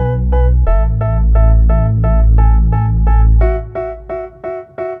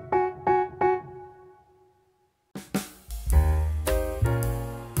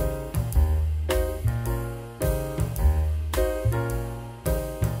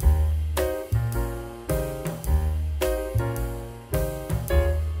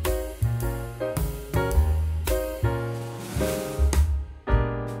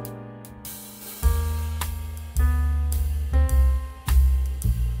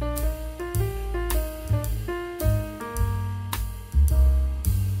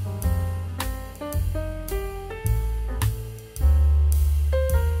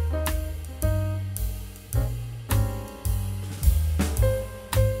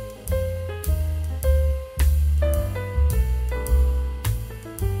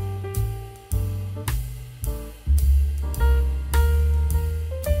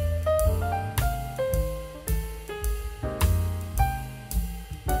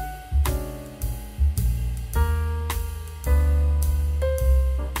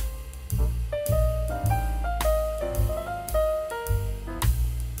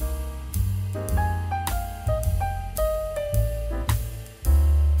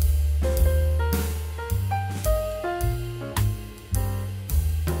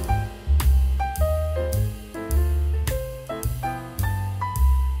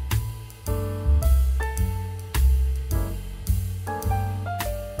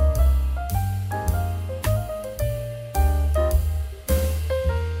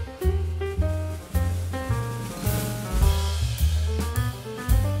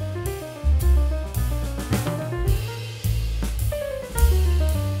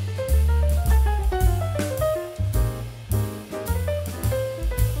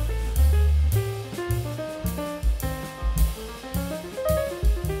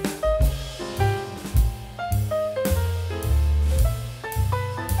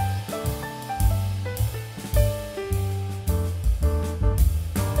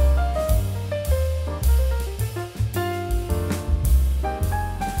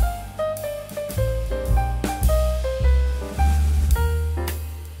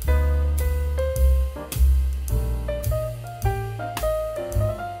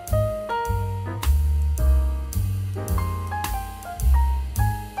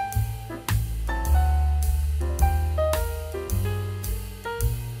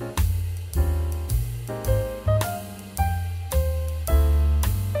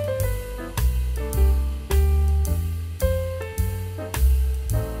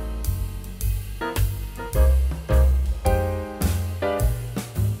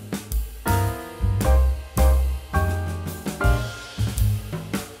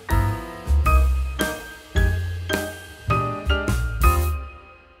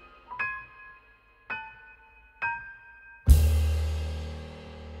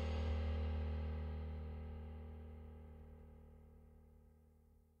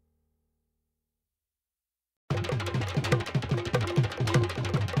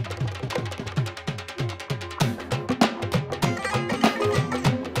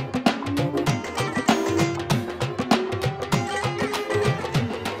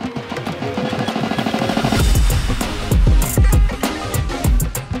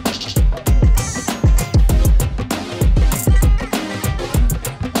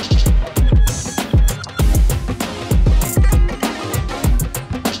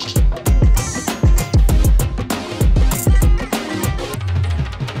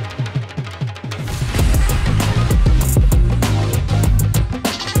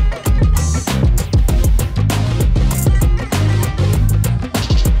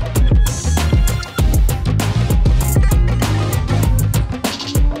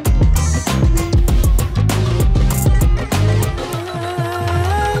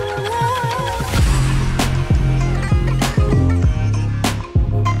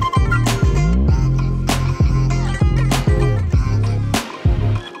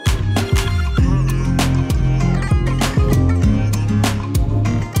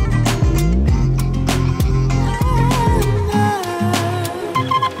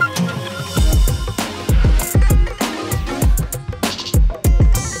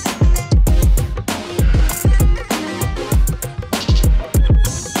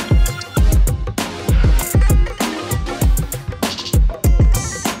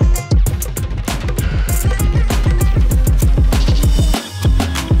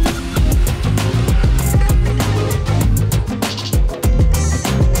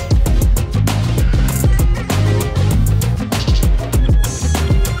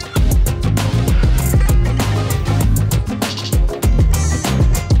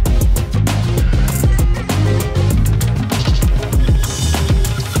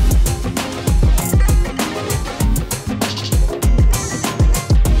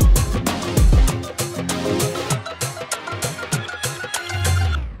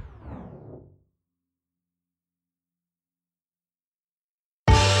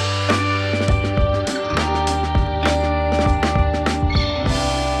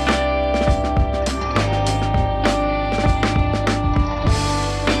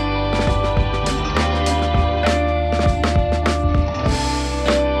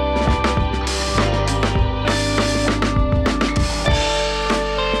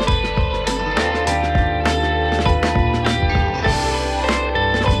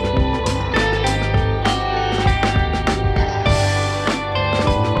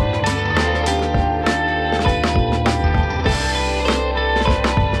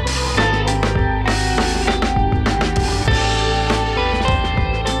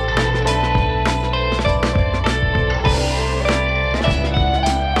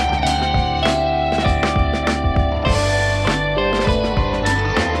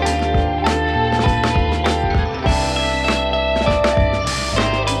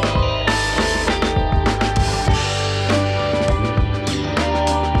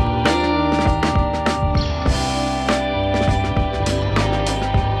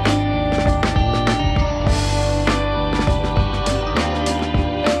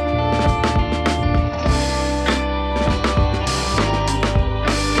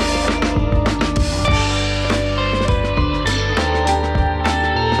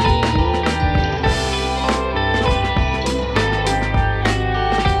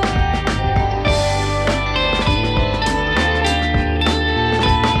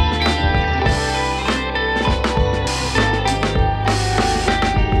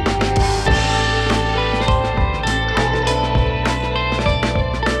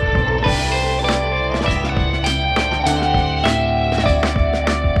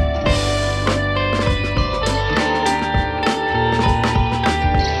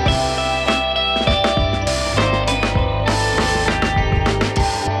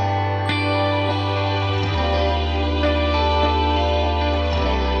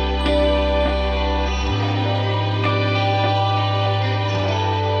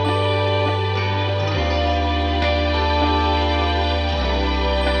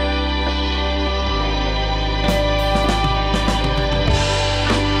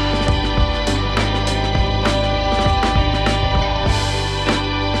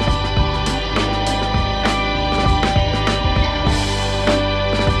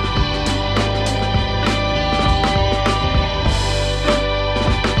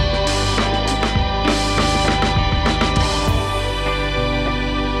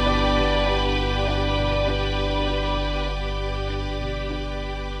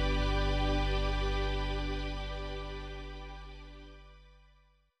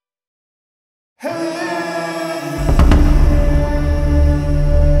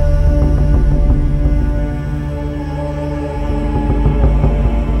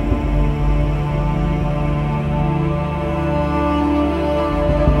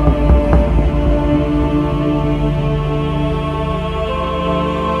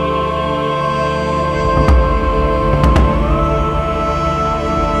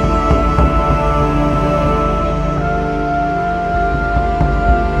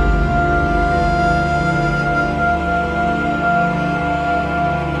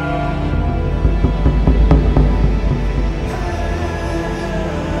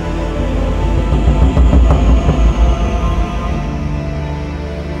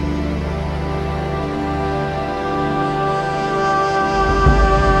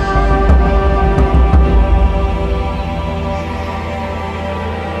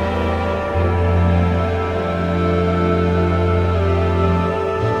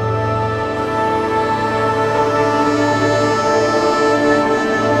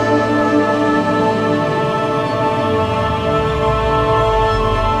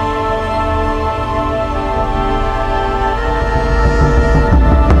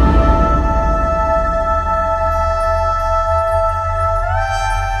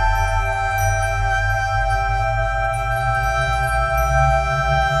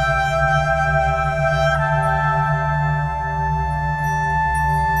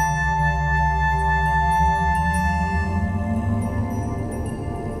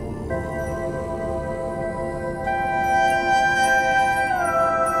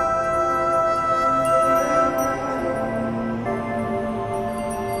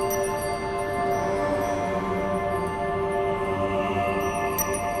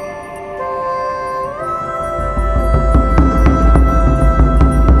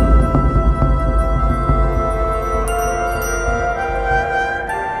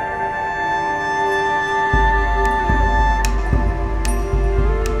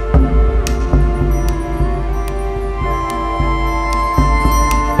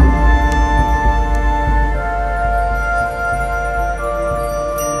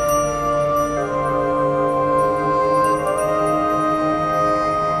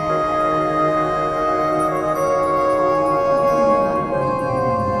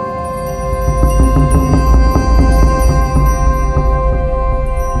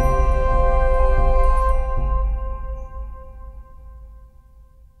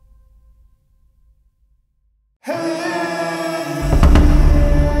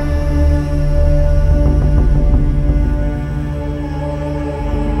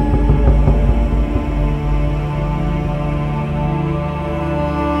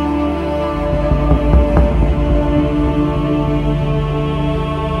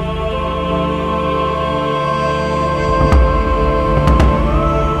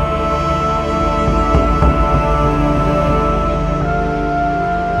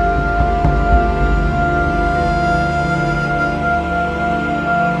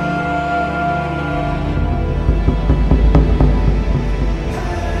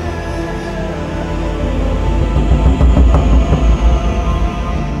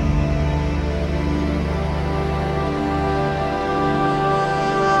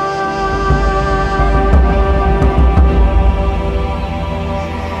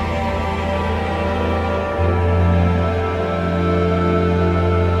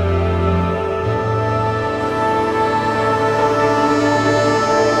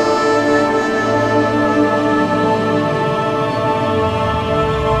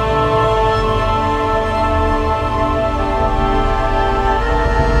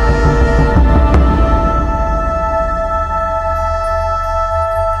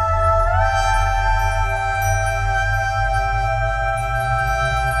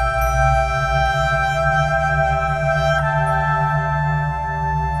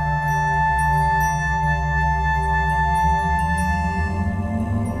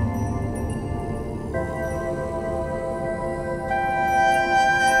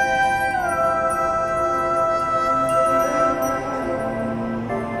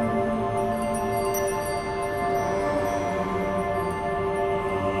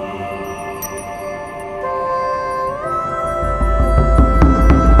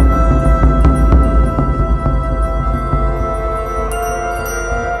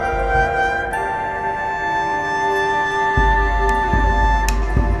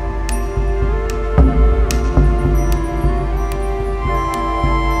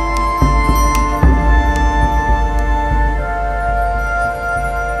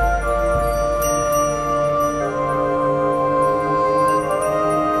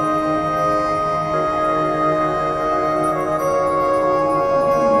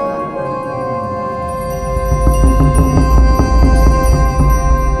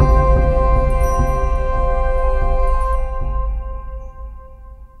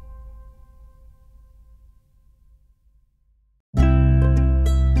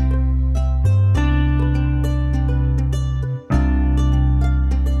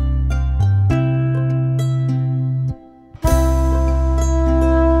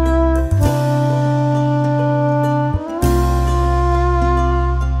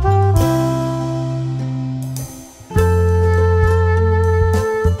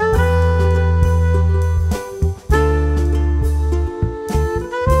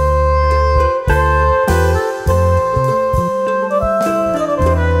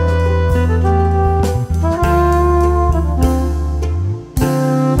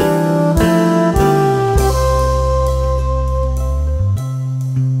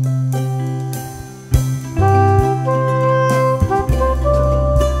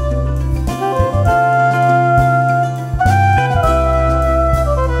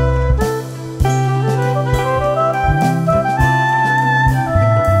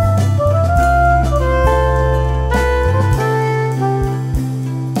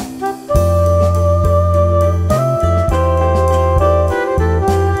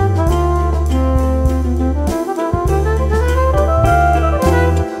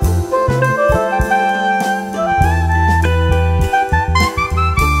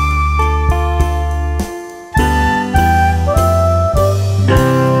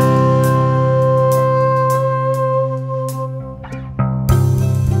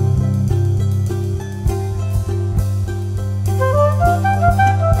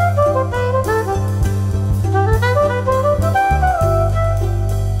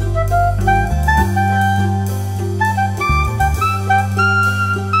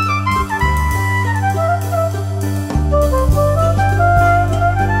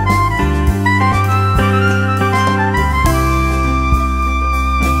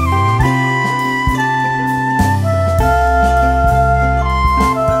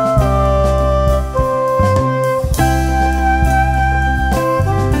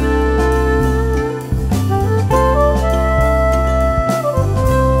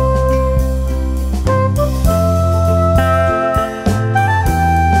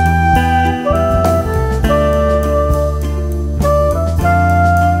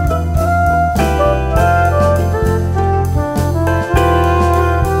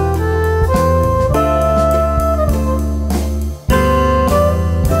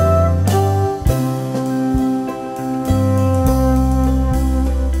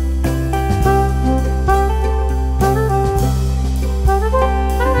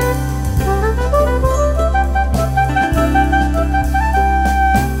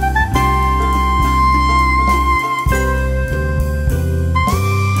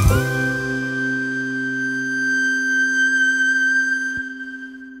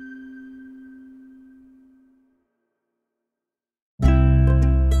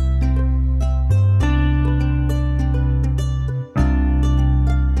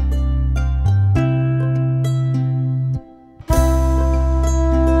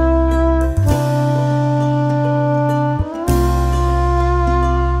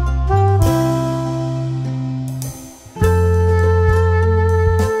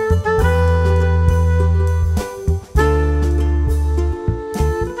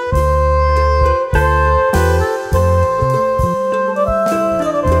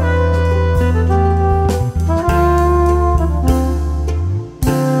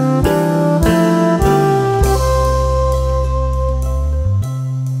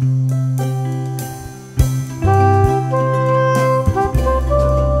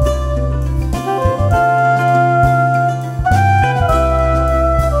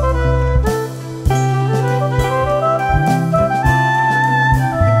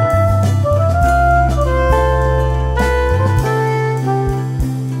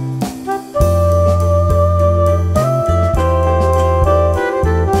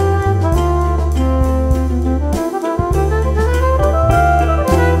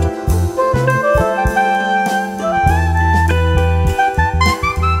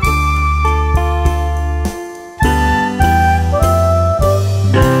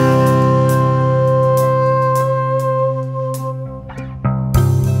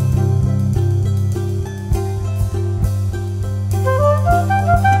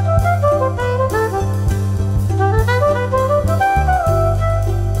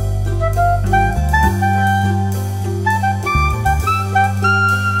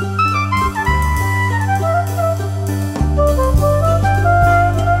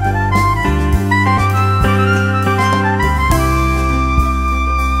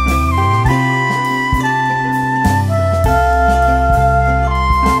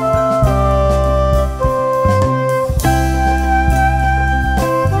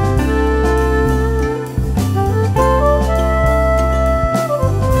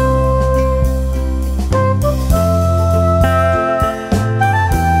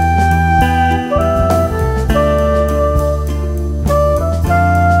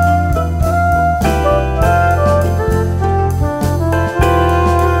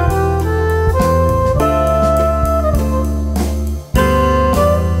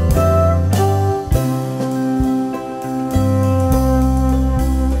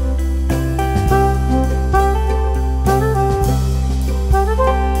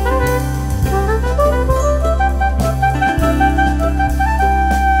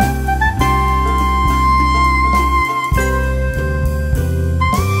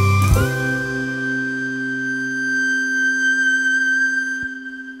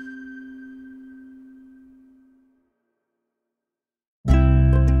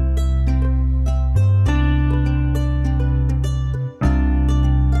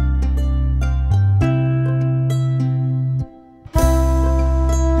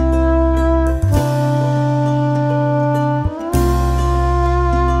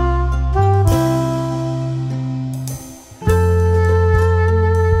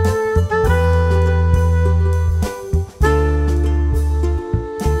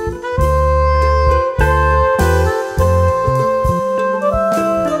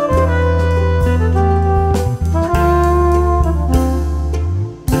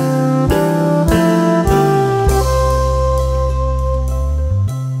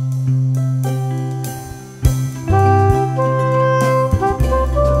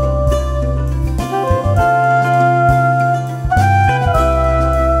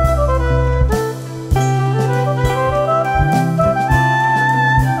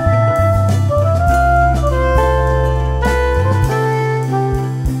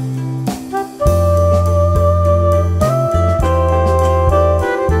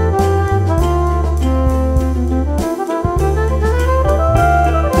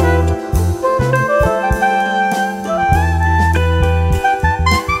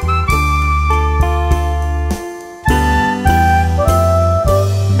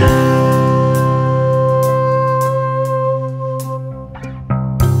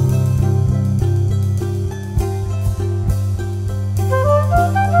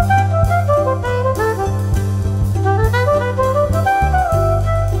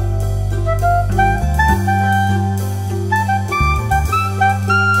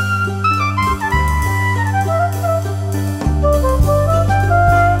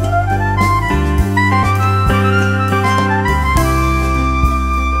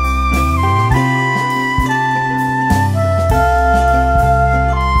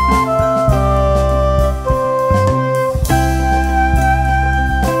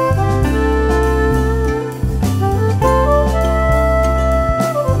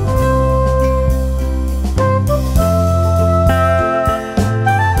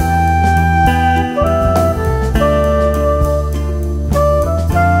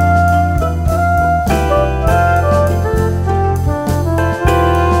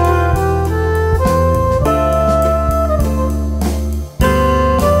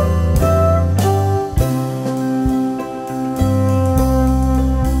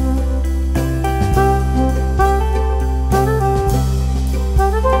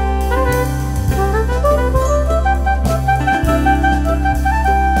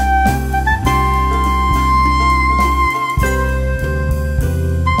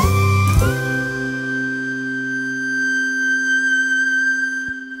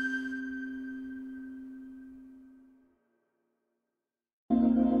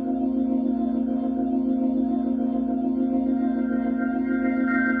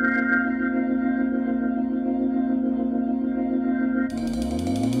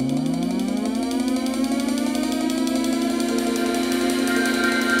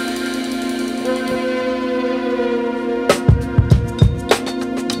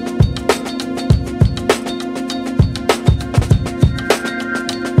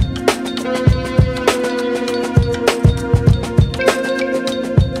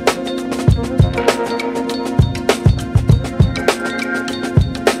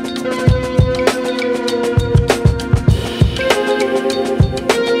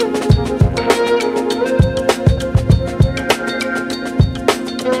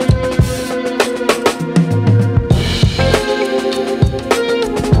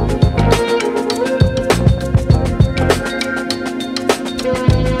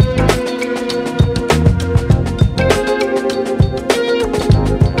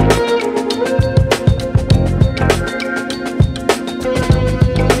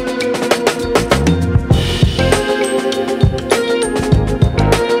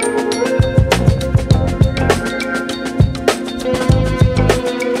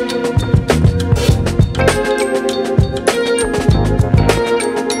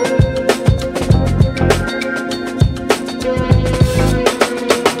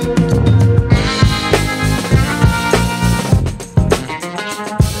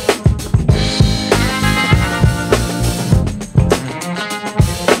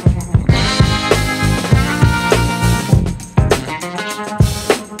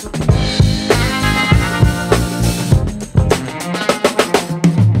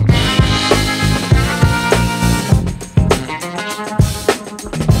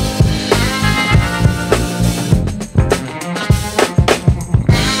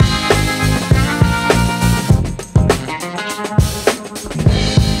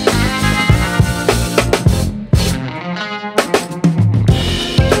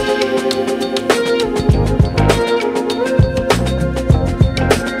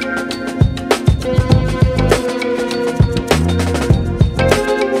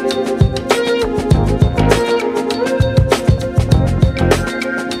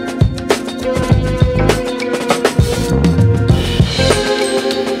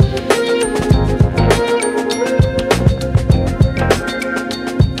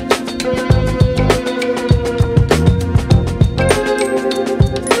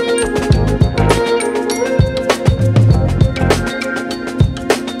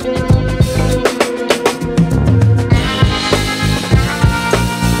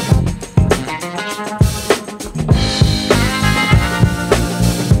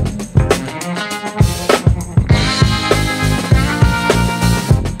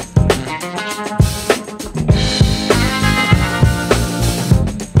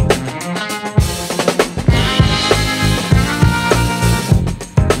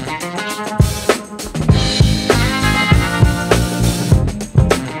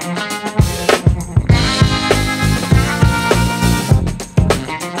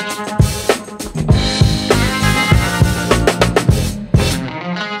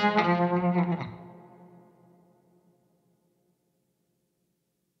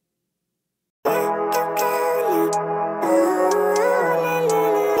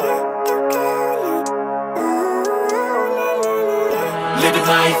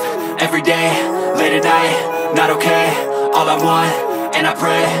 life, every day, late at night, not okay. All I want, and I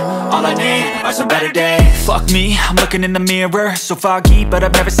pray, all I need are some better days. Fuck me, I'm looking in the mirror, so foggy, but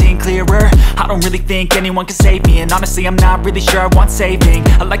I've never seen clearer. I don't really think anyone can save me, and honestly I'm not really sure I want saving.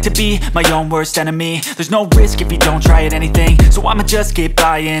 I like to be my own worst enemy. There's no risk if you don't try at anything, so I'ma just keep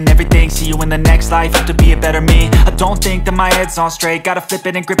buying everything. See you in the next life, have to be a better me. I don't think that my head's on straight, gotta flip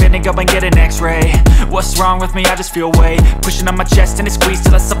it and grip it and go and get an x-ray. What's wrong with me? I just feel weight pushing on my chest and it squeezes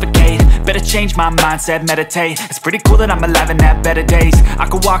till I suffocate. Better change my mindset, meditate. It's pretty cool that I'm alive and have better days. I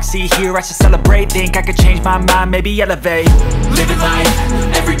could walk, see, hear, I should celebrate. Think I could change my mind, maybe elevate. Living life,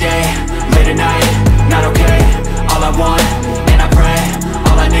 every day, late at night, not okay. All I want, and I pray,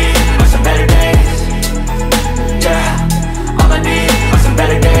 all I need are some better days. Yeah, all I need are some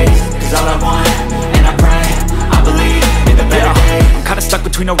better days. Cause all I want, and I pray, I believe in the better days. I'm kinda stuck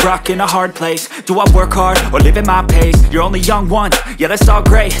between a rock and a hard place. Do I work hard, or live at my pace? You're only young once, yeah that's all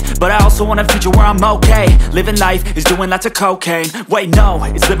great, but I also want a future where I'm okay. Living life is doing lots of cocaine. Wait no,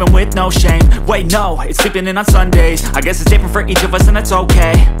 it's living with no shame. Wait no, it's sleeping in on Sundays. I guess it's different for each of us and that's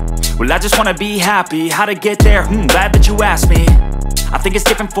okay. Well I just wanna be happy, how to get there? Glad that you asked me. I think it's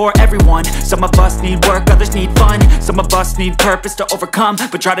different for everyone. Some of us need work, others need fun. Some of us need purpose to overcome.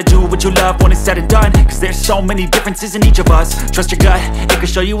 But try to do what you love when it's said and done, cause there's so many differences in each of us. Trust your gut, it can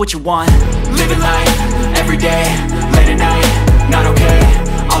show you what you want. Living life, every day, late at night, not okay.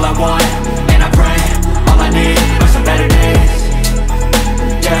 All I want, and I pray, all I need are some better days.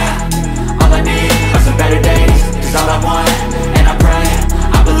 Yeah, all I need are some better days. Cause all I want, and I pray,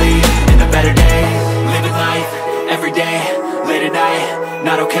 I believe in the better days. Living life, every day, late at night,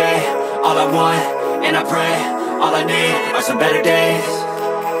 not okay. All I want, and I pray, all I need are some better days.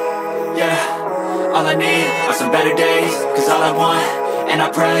 Yeah, all I need are some better days. Cause all I want, and I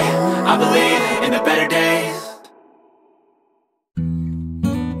pray, I believe in the better days.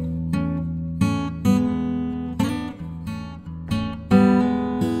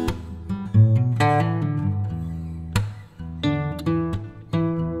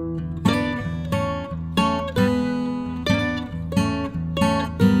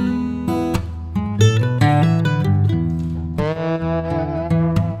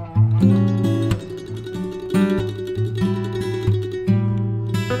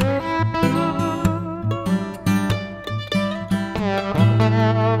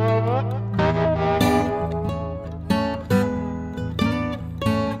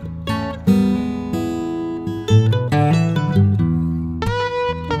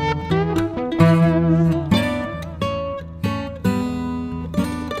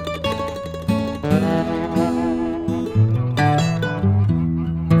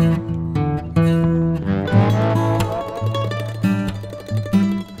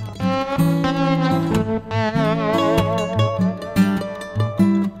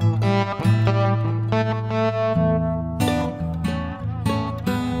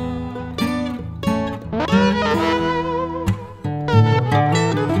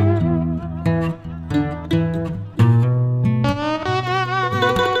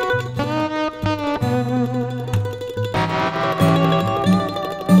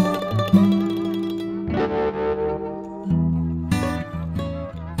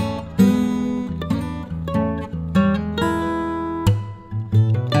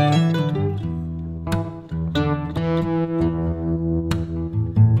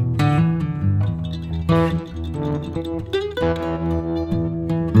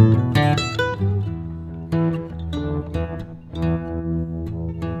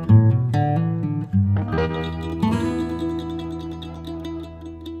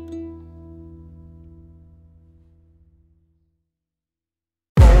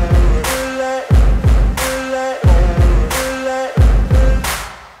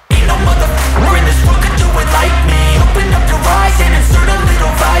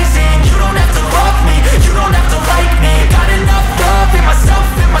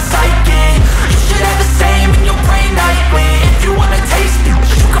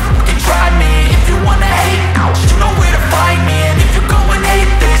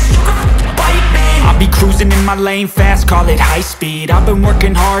 Lane fast, call it high speed. I've been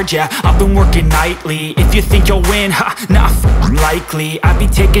working hard, yeah, I've been working nightly. If you think you'll win, ha, nah, likely. I be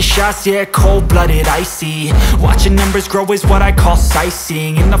taking shots, yeah, cold-blooded, icy. Watching numbers grow is what I call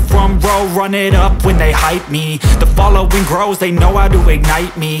sightseeing. In the front row, run it up when they hype me. The following grows, they know how to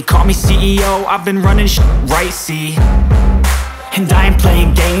ignite me. Call me CEO, I've been running shit right, see. And I ain't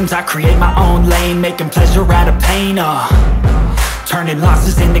playing games, I create my own lane, making pleasure out of pain, turning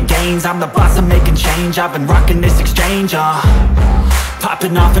losses into gains. I'm the boss, I'm making change. I've been rocking this exchange,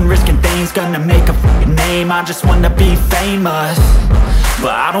 Popping off and risking things, gonna make a fucking name. I just wanna be famous,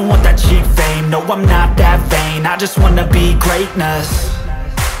 but I don't want that cheap fame. No, I'm not that vain, I just wanna be greatness.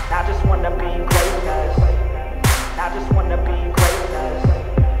 I just wanna be greatness. I just wanna be greatness.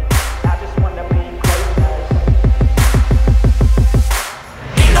 I just wanna be greatness.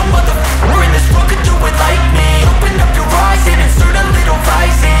 Ain't no motherfucker in this world could do it like me. Open up your eyes and insert a little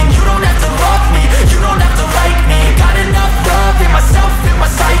rising. You don't have to love me, you don't have to like me. Got enough love in myself, in my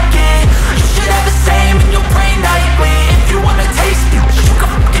psyche. You should have the same in your brain nightly. If you wanna taste me, you can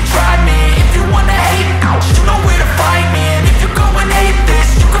fucking try me. If you wanna hate me, you know where to find me. And if you're going hate this,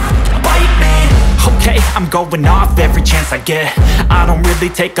 you can fucking bite me. Okay, I'm going off every chance I get. I don't really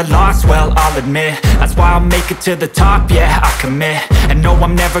take a loss, well, I'll admit. That's why I'll make it to the top, yeah, I commit. And no,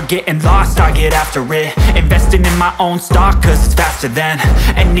 I'm never getting lost, I get after it. Investing in my own stock, cause it's faster than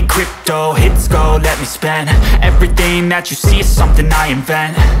any crypto hits go, let me spend. Everything that you see is something I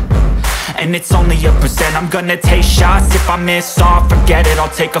invent, and it's only a percent. I'm gonna take shots, if I miss all, forget it. I'll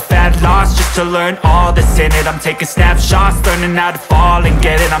take a fat loss just to learn all that's in it. I'm taking snapshots, learning how to fall and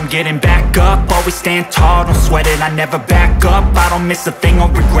get it. I'm getting back up, always stand tall, don't sweat it. I never back up, I don't miss a thing or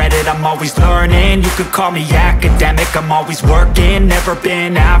regret it. I'm always learning, you could call me academic. I'm always working, never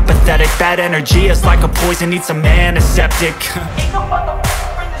been apathetic. Bad energy is like a poison, needs some antiseptic. Ain't no